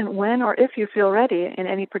 And then when or if you feel ready in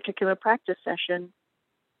any particular practice session,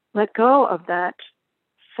 let go of that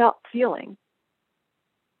feeling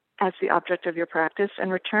as the object of your practice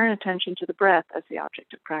and return attention to the breath as the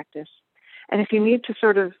object of practice. And if you need to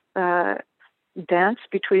sort of dance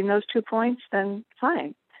between those 2 points, then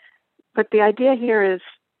fine. But the idea here is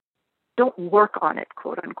don't work on it,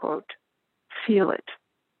 quote unquote. Feel it.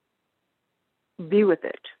 Be with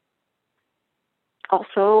it.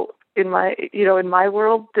 Also, in my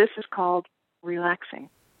world, this is called relaxing.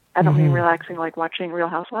 I don't mean relaxing like watching Real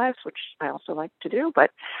Housewives, which I also like to do,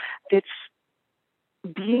 but it's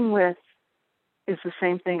being with is the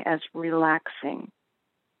same thing as relaxing.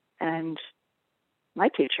 And my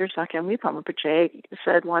teacher, Sakyamuni Pamapache,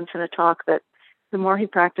 said once in a talk that the more he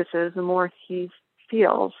practices, the more he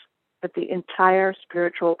feels that the entire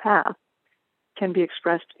spiritual path can be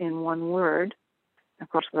expressed in one word. Of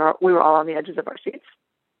course, we were all on the edges of our seats.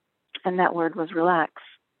 And that word was relax.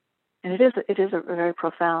 And it is a very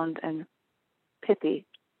profound and pithy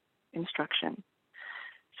instruction.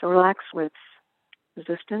 So relax with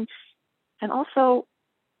resistance, and also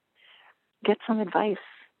get some advice.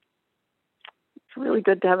 It's really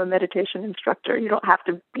good to have a meditation instructor. You don't have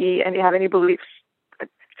to have any beliefs. But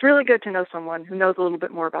it's really good to know someone who knows a little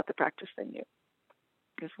bit more about the practice than you,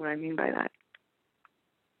 is what I mean by that.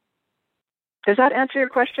 Does that answer your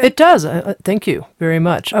question? It does. Thank you very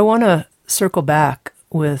much. I want to circle back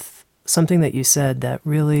with something that you said that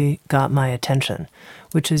really got my attention,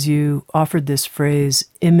 which is you offered this phrase,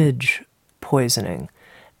 image poisoning,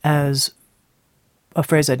 as a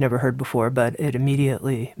phrase I'd never heard before, but it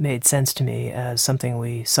immediately made sense to me as something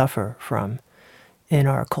we suffer from in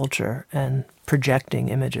our culture, and projecting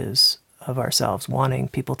images of ourselves, wanting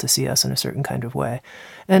people to see us in a certain kind of way.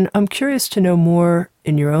 And I'm curious to know more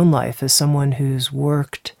in your own life as someone who's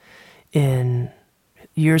worked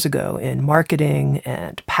years ago in marketing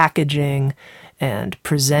and packaging and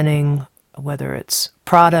presenting, whether it's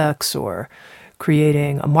products or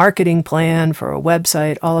creating a marketing plan for a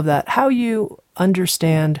website, all of that, how you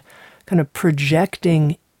understand kind of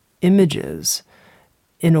projecting images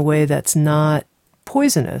in a way that's not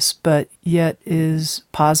poisonous, but yet is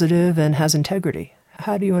positive and has integrity.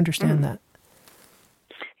 How do you understand that?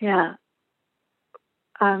 Yeah.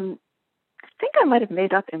 I think I might have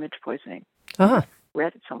made up image poisoning. Uh-huh.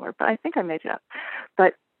 Read it somewhere, but I think I made it up.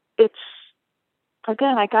 But it's,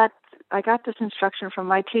 again, I got this instruction from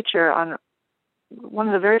my teacher on one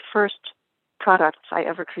of the very first products I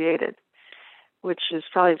ever created, which is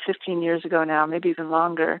probably 15 years ago now, maybe even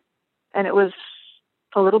longer. And it was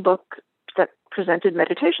a little book that presented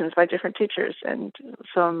meditations by different teachers and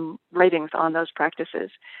some writings on those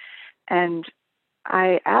practices. And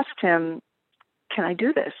I asked him, can I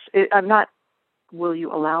do this? I'm not, will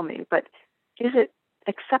you allow me, but is it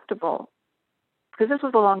acceptable? Because this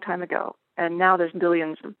was a long time ago, and now there's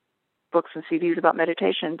billions of books and CDs about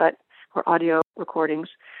meditation, or audio recordings.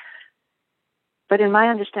 But in my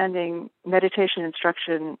understanding, meditation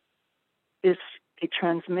instruction is a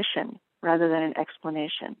transmission rather than an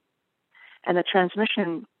explanation. And the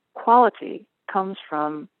transmission quality comes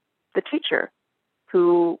from the teacher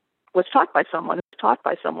who was taught by someone, who was taught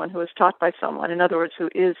by someone, who was taught by someone, in other words, who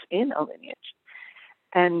is in a lineage.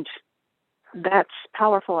 And that's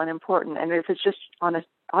powerful and important. And if it's just on an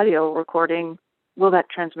audio recording, will that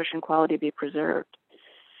transmission quality be preserved?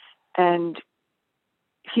 And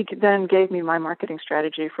he then gave me my marketing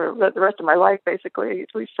strategy for the rest of my life, basically,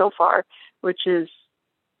 at least so far, which is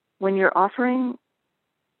when you're offering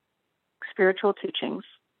spiritual teachings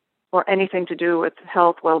or anything to do with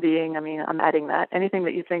health, well-being, I'm adding that, anything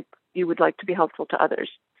that you think you would like to be helpful to others,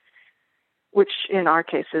 which in our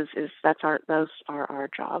cases those are our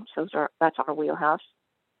jobs, that's our wheelhouse.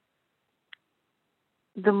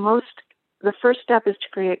 the first step is to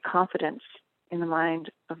create confidence in the mind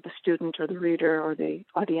of the student or the reader or the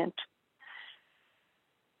audience,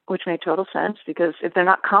 which made total sense, because if they're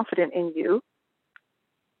not confident in you,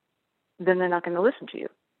 then they're not going to listen to you.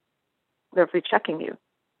 They'll be checking you,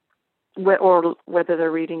 or whether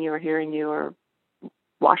they're reading you or hearing you or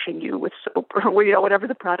washing you with soap or whatever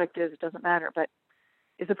the product is, it doesn't matter. But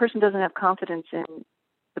if the person doesn't have confidence in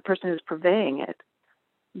the person who's purveying it,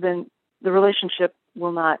 then the relationship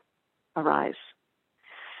will not arise.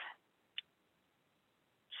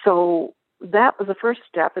 So that was the first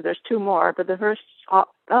step, but there's two more. But the first,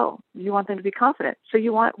 you want them to be confident. So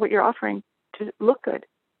you want what you're offering to look good,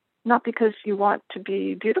 not because you want to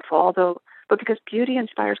be beautiful, but because beauty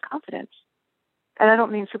inspires confidence. And I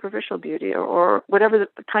don't mean superficial beauty or whatever the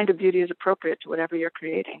kind of beauty is appropriate to whatever you're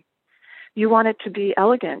creating. You want it to be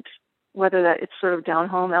elegant, whether that it's sort of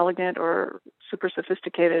down-home elegant or super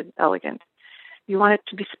sophisticated elegant. You want it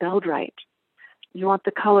to be spelled right. You want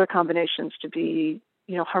the color combinations to be,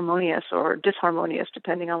 harmonious or disharmonious,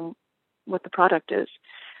 depending on what the product is.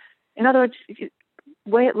 In other words, the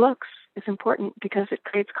way it looks is important because it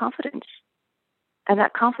creates confidence. And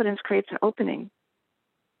that confidence creates an opening.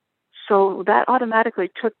 So that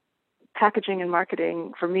automatically took packaging and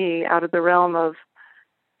marketing for me out of the realm of,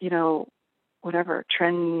 whatever,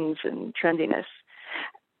 trends and trendiness.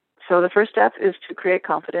 So the first step is to create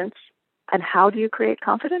confidence. And how do you create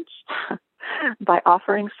confidence? By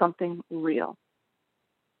offering something real.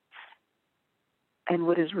 And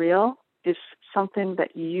what is real is something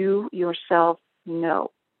that you yourself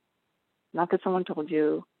know. Not that someone told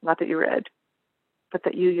you, not that you read, but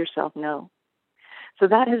that you yourself know. So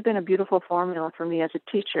that has been a beautiful formula for me as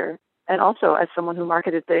a teacher, and also as someone who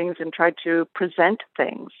marketed things and tried to present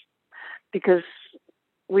things, because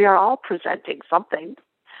we are all presenting something.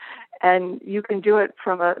 And you can do it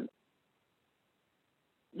from a,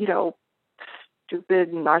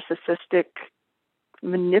 stupid, narcissistic,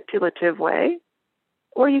 manipulative way,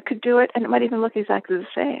 or you could do it, and it might even look exactly the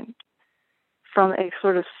same, from a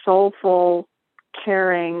sort of soulful,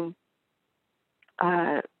 caring,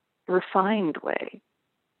 refined way.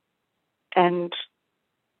 And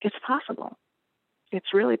it's possible.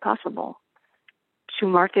 It's really possible to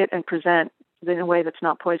market and present in a way that's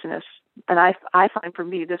not poisonous. And I find for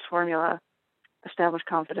me, this formula, establish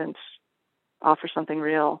confidence, offer something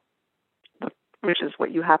real, which is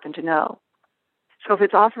what you happen to know. So if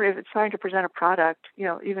it's trying to present a product,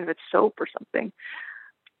 even if it's soap or something,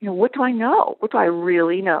 what do I know? What do I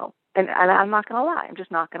really know? And I'm not going to lie. I'm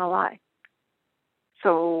just not going to lie.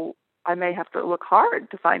 So I may have to look hard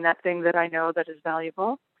to find that thing that I know that is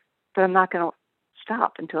valuable, but I'm not going to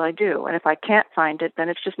stop until I do. And if I can't find it, then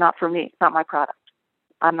it's just not for me. It's not my product.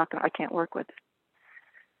 I can't work with it.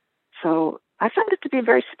 So I found it to be a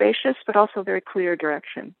very spacious, but also very clear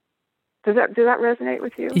direction. Does that resonate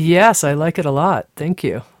with you? Yes, I like it a lot. Thank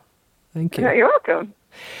you. Thank you. Yeah, you're welcome.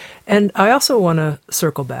 And I also want to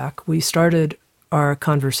circle back. We started our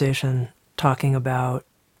conversation talking about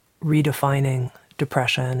redefining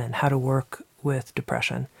depression and how to work with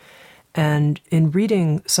depression. And in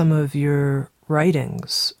reading some of your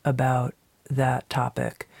writings about that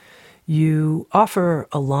topic, you offer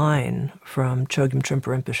a line from Chogyam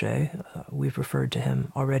Trungpa Rinpoche. We've referred to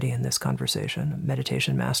him already in this conversation, a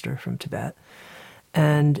meditation master from Tibet.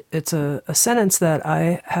 And it's a sentence that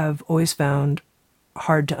I have always found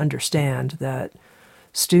hard to understand, that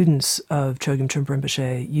students of Chogyam Trungpa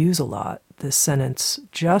Rinpoche use a lot. This sentence,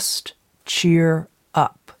 just cheer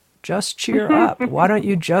up. Just cheer up. Why don't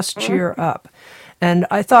you just cheer up? And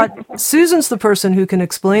I thought, Susan's the person who can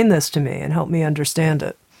explain this to me and help me understand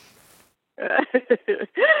it.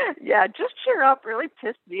 Yeah, just cheer up really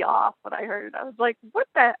pissed me off when I heard it. I was like, what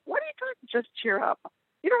are you talking, just cheer up?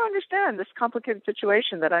 You don't understand this complicated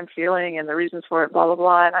situation that I'm feeling and the reasons for it, blah, blah,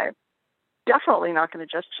 blah. And I'm definitely not going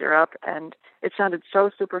to just cheer up. And it sounded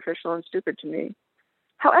so superficial and stupid to me.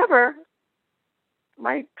 However,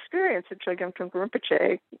 my experience at Chogyam Trungpa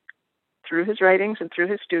Rinpoche, through his writings and through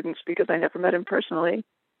his students, because I never met him personally,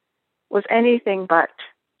 was anything but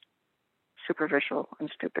superficial and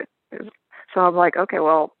stupid. So I'm like, okay,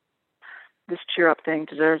 well, this cheer up thing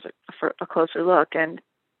deserves a closer look. And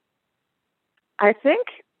I think,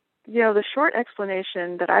 the short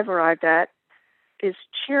explanation that I've arrived at is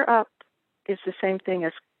cheer up is the same thing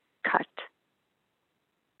as cut.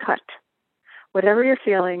 Cut. Whatever you're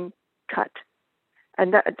feeling, cut.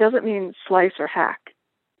 And that doesn't mean slice or hack.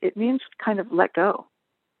 It means kind of let go.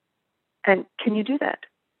 And can you do that?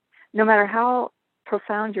 No matter how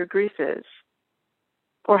profound your grief is,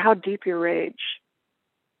 or how deep your rage,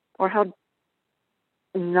 or how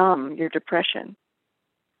numb your depression,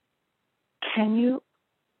 can you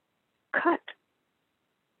cut,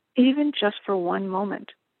 even just for one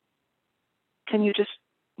moment. Can you just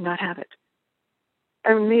not have it?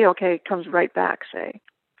 And me, okay, comes right back, say,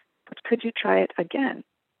 but could you try it again?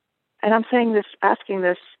 And I'm saying this, asking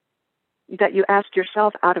this, that you ask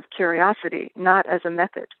yourself out of curiosity, not as a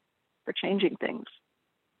method for changing things.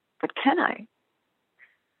 But can I?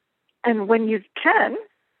 And when you can,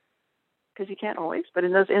 because you can't always, but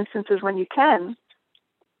in those instances when you can,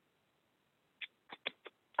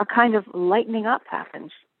 a kind of lightening up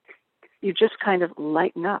happens. You just kind of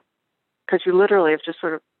lighten up because you literally have just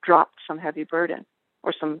sort of dropped some heavy burden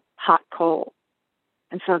or some hot coal.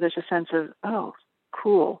 And so there's a sense of, oh,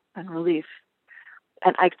 cool and relief.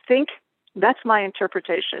 And I think that's my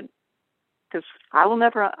interpretation, because I will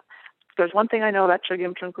never, there's one thing I know about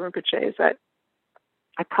Chogyam Trungpa Rinpoche is that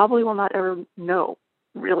I probably will not ever know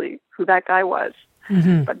really who that guy was.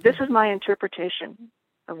 Mm-hmm. But this is my interpretation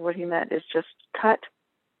of what he meant, is just cut,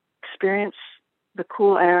 experience the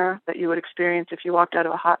cool air that you would experience if you walked out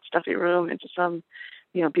of a hot, stuffy room into some,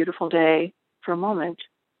 beautiful day for a moment.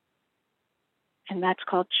 And that's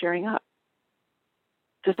called cheering up.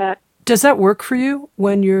 Does that work for you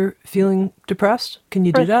when you're feeling depressed? Can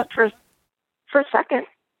you do that? For a second.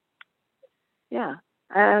 Yeah.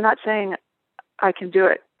 I'm not saying I can do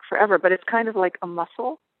it forever, but it's kind of like a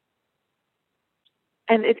muscle.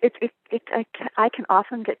 And I can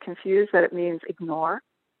often get confused that it means ignore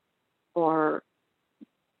or,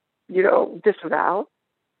 disavow.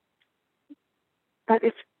 But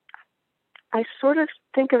I sort of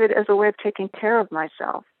think of it as a way of taking care of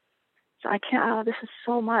myself. So I can't, this is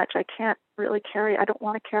so much. I can't really carry, I don't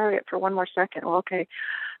want to carry it for one more second. Well, okay,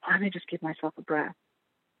 let me just give myself a breath.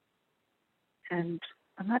 And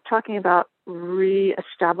I'm not talking about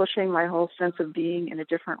reestablishing my whole sense of being in a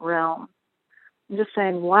different realm. I'm just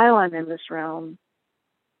saying, while I'm in this realm,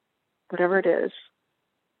 whatever it is,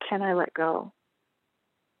 can I let go?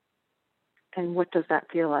 And what does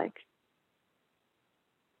that feel like?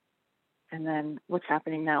 And then what's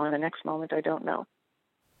happening now in the next moment, I don't know.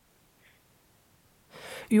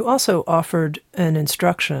 You also offered an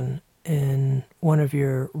instruction in one of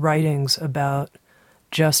your writings about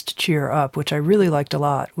just cheer up, which I really liked a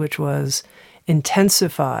lot, which was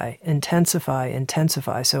intensify, intensify,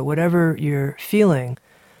 intensify. So whatever you're feeling,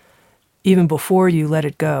 even before you let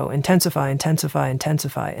it go, intensify, intensify,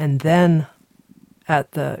 intensify. And then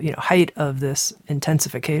at the height of this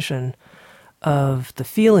intensification of the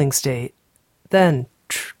feeling state, then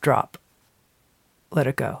drop, let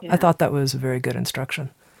it go. Yeah. I thought that was a very good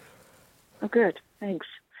instruction. Oh, good. Thanks.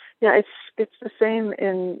 Yeah, it's the same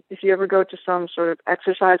if you ever go to some sort of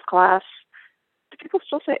exercise class. Do people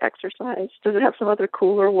still say exercise? Does it have some other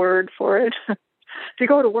cooler word for it? If you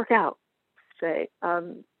go to work out, say,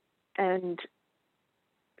 and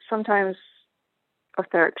sometimes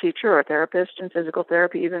a teacher or a therapist in physical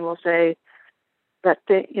therapy even will say that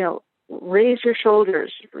raise your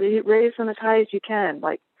shoulders, raise them as high as you can,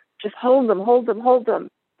 like just hold them,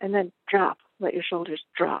 and then drop, let your shoulders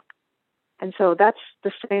drop. And so that's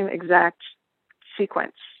the same exact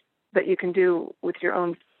sequence that you can do with your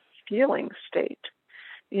own feeling state.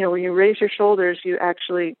 When you raise your shoulders, you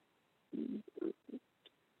actually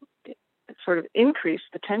sort of increase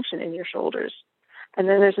the tension in your shoulders. And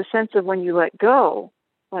then there's a sense of when you let go,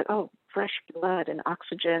 like, oh, fresh blood and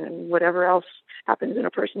oxygen and whatever else happens in a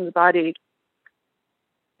person's body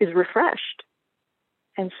is refreshed.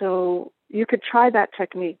 And so you could try that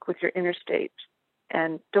technique with your inner state.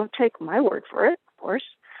 And don't take my word for it, of course.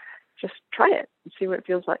 Just try it and see what it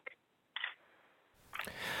feels like.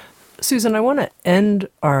 Susan, I want to end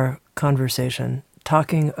our conversation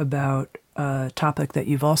talking about a topic that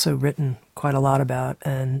you've also written quite a lot about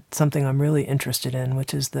and something I'm really interested in,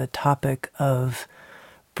 which is the topic of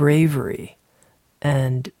bravery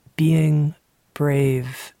and being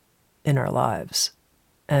brave in our lives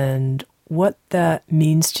and what that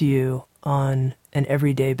means to you on an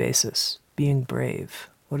everyday basis. Being brave.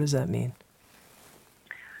 What does that mean?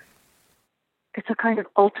 It's a kind of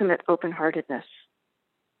ultimate open-heartedness.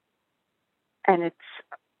 And it's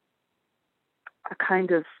a kind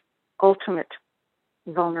of ultimate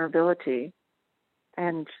vulnerability.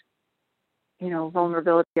 And,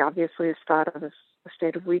 vulnerability obviously is thought of as a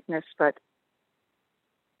state of weakness, but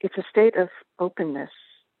it's a state of openness.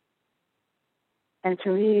 And to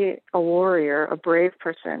me, a warrior, a brave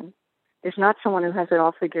person, is not someone who has it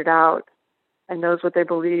all figured out and knows what they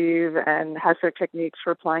believe and has their techniques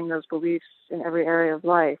for applying those beliefs in every area of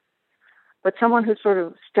life, but someone who sort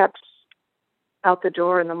of steps out the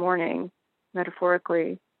door in the morning,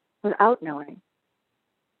 metaphorically, without knowing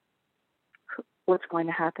what's going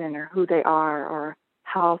to happen or who they are or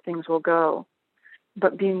how things will go.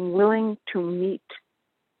 but being willing to meet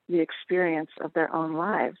the experience of their own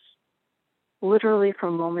lives, literally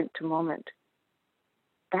from moment to moment.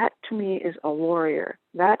 That, to me, is a warrior.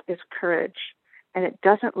 That is courage. And it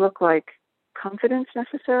doesn't look like confidence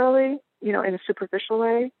necessarily, in a superficial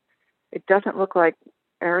way. It doesn't look like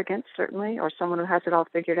arrogance, certainly, or someone who has it all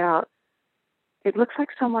figured out. It looks like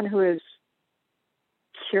someone who is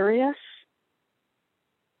curious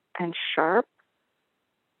and sharp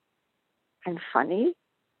and funny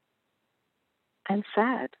and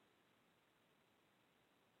sad.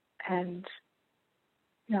 And,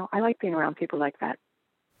 I like being around people like that.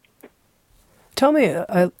 Tell me,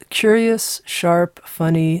 curious, sharp,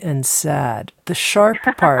 funny, and sad. The sharp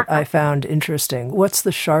part I found interesting. What's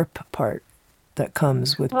the sharp part that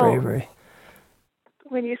comes with bravery?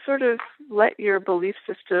 When you sort of let your belief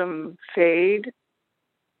system fade,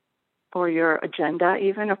 or your agenda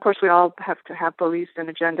even. Of course, we all have to have beliefs and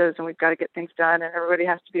agendas, and we've got to get things done, and everybody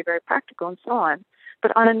has to be very practical and so on.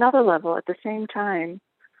 But on another level, at the same time,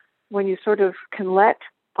 when you sort of can let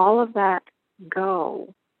all of that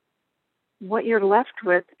go, what you're left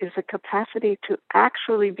with is a capacity to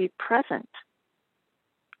actually be present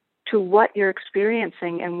to what you're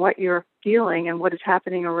experiencing and what you're feeling and what is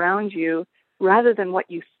happening around you, rather than what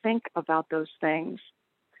you think about those things.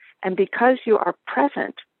 And because you are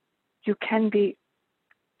present, you can be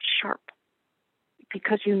sharp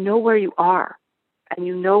because you know where you are and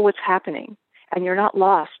you know what's happening and you're not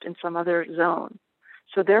lost in some other zone.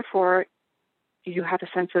 So therefore, you have a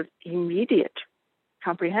sense of immediate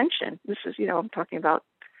comprehension. This is, I'm talking about,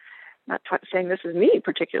 saying this is me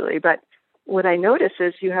particularly, but what I notice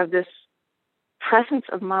is you have this presence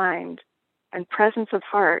of mind and presence of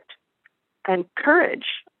heart and courage,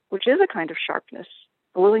 which is a kind of sharpness,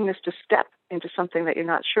 a willingness to step into something that you're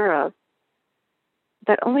not sure of,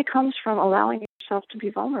 that only comes from allowing yourself to be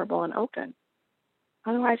vulnerable and open.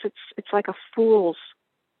 Otherwise, it's like a fool's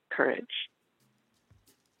courage.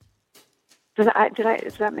 Does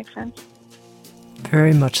that make sense?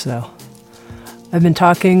 Very much so. I've been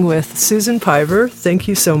talking with Susan Piver. Thank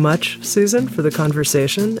you so much, Susan, for the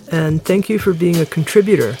conversation, and thank you for being a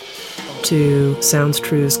contributor to Sounds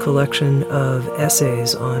True's collection of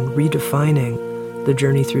essays on redefining the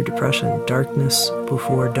journey through depression, Darkness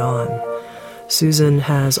Before Dawn. Susan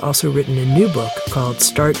has also written a new book called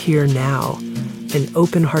Start Here Now, an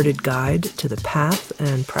open-hearted guide to the path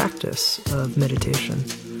and practice of meditation.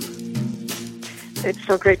 It's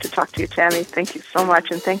so great to talk to you, Tami. Thank you so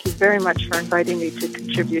much, and thank you very much for inviting me to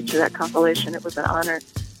contribute to that compilation. It was an honor.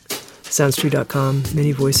 SoundsTrue.com,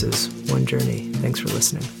 many voices, one journey. Thanks for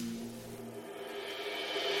listening.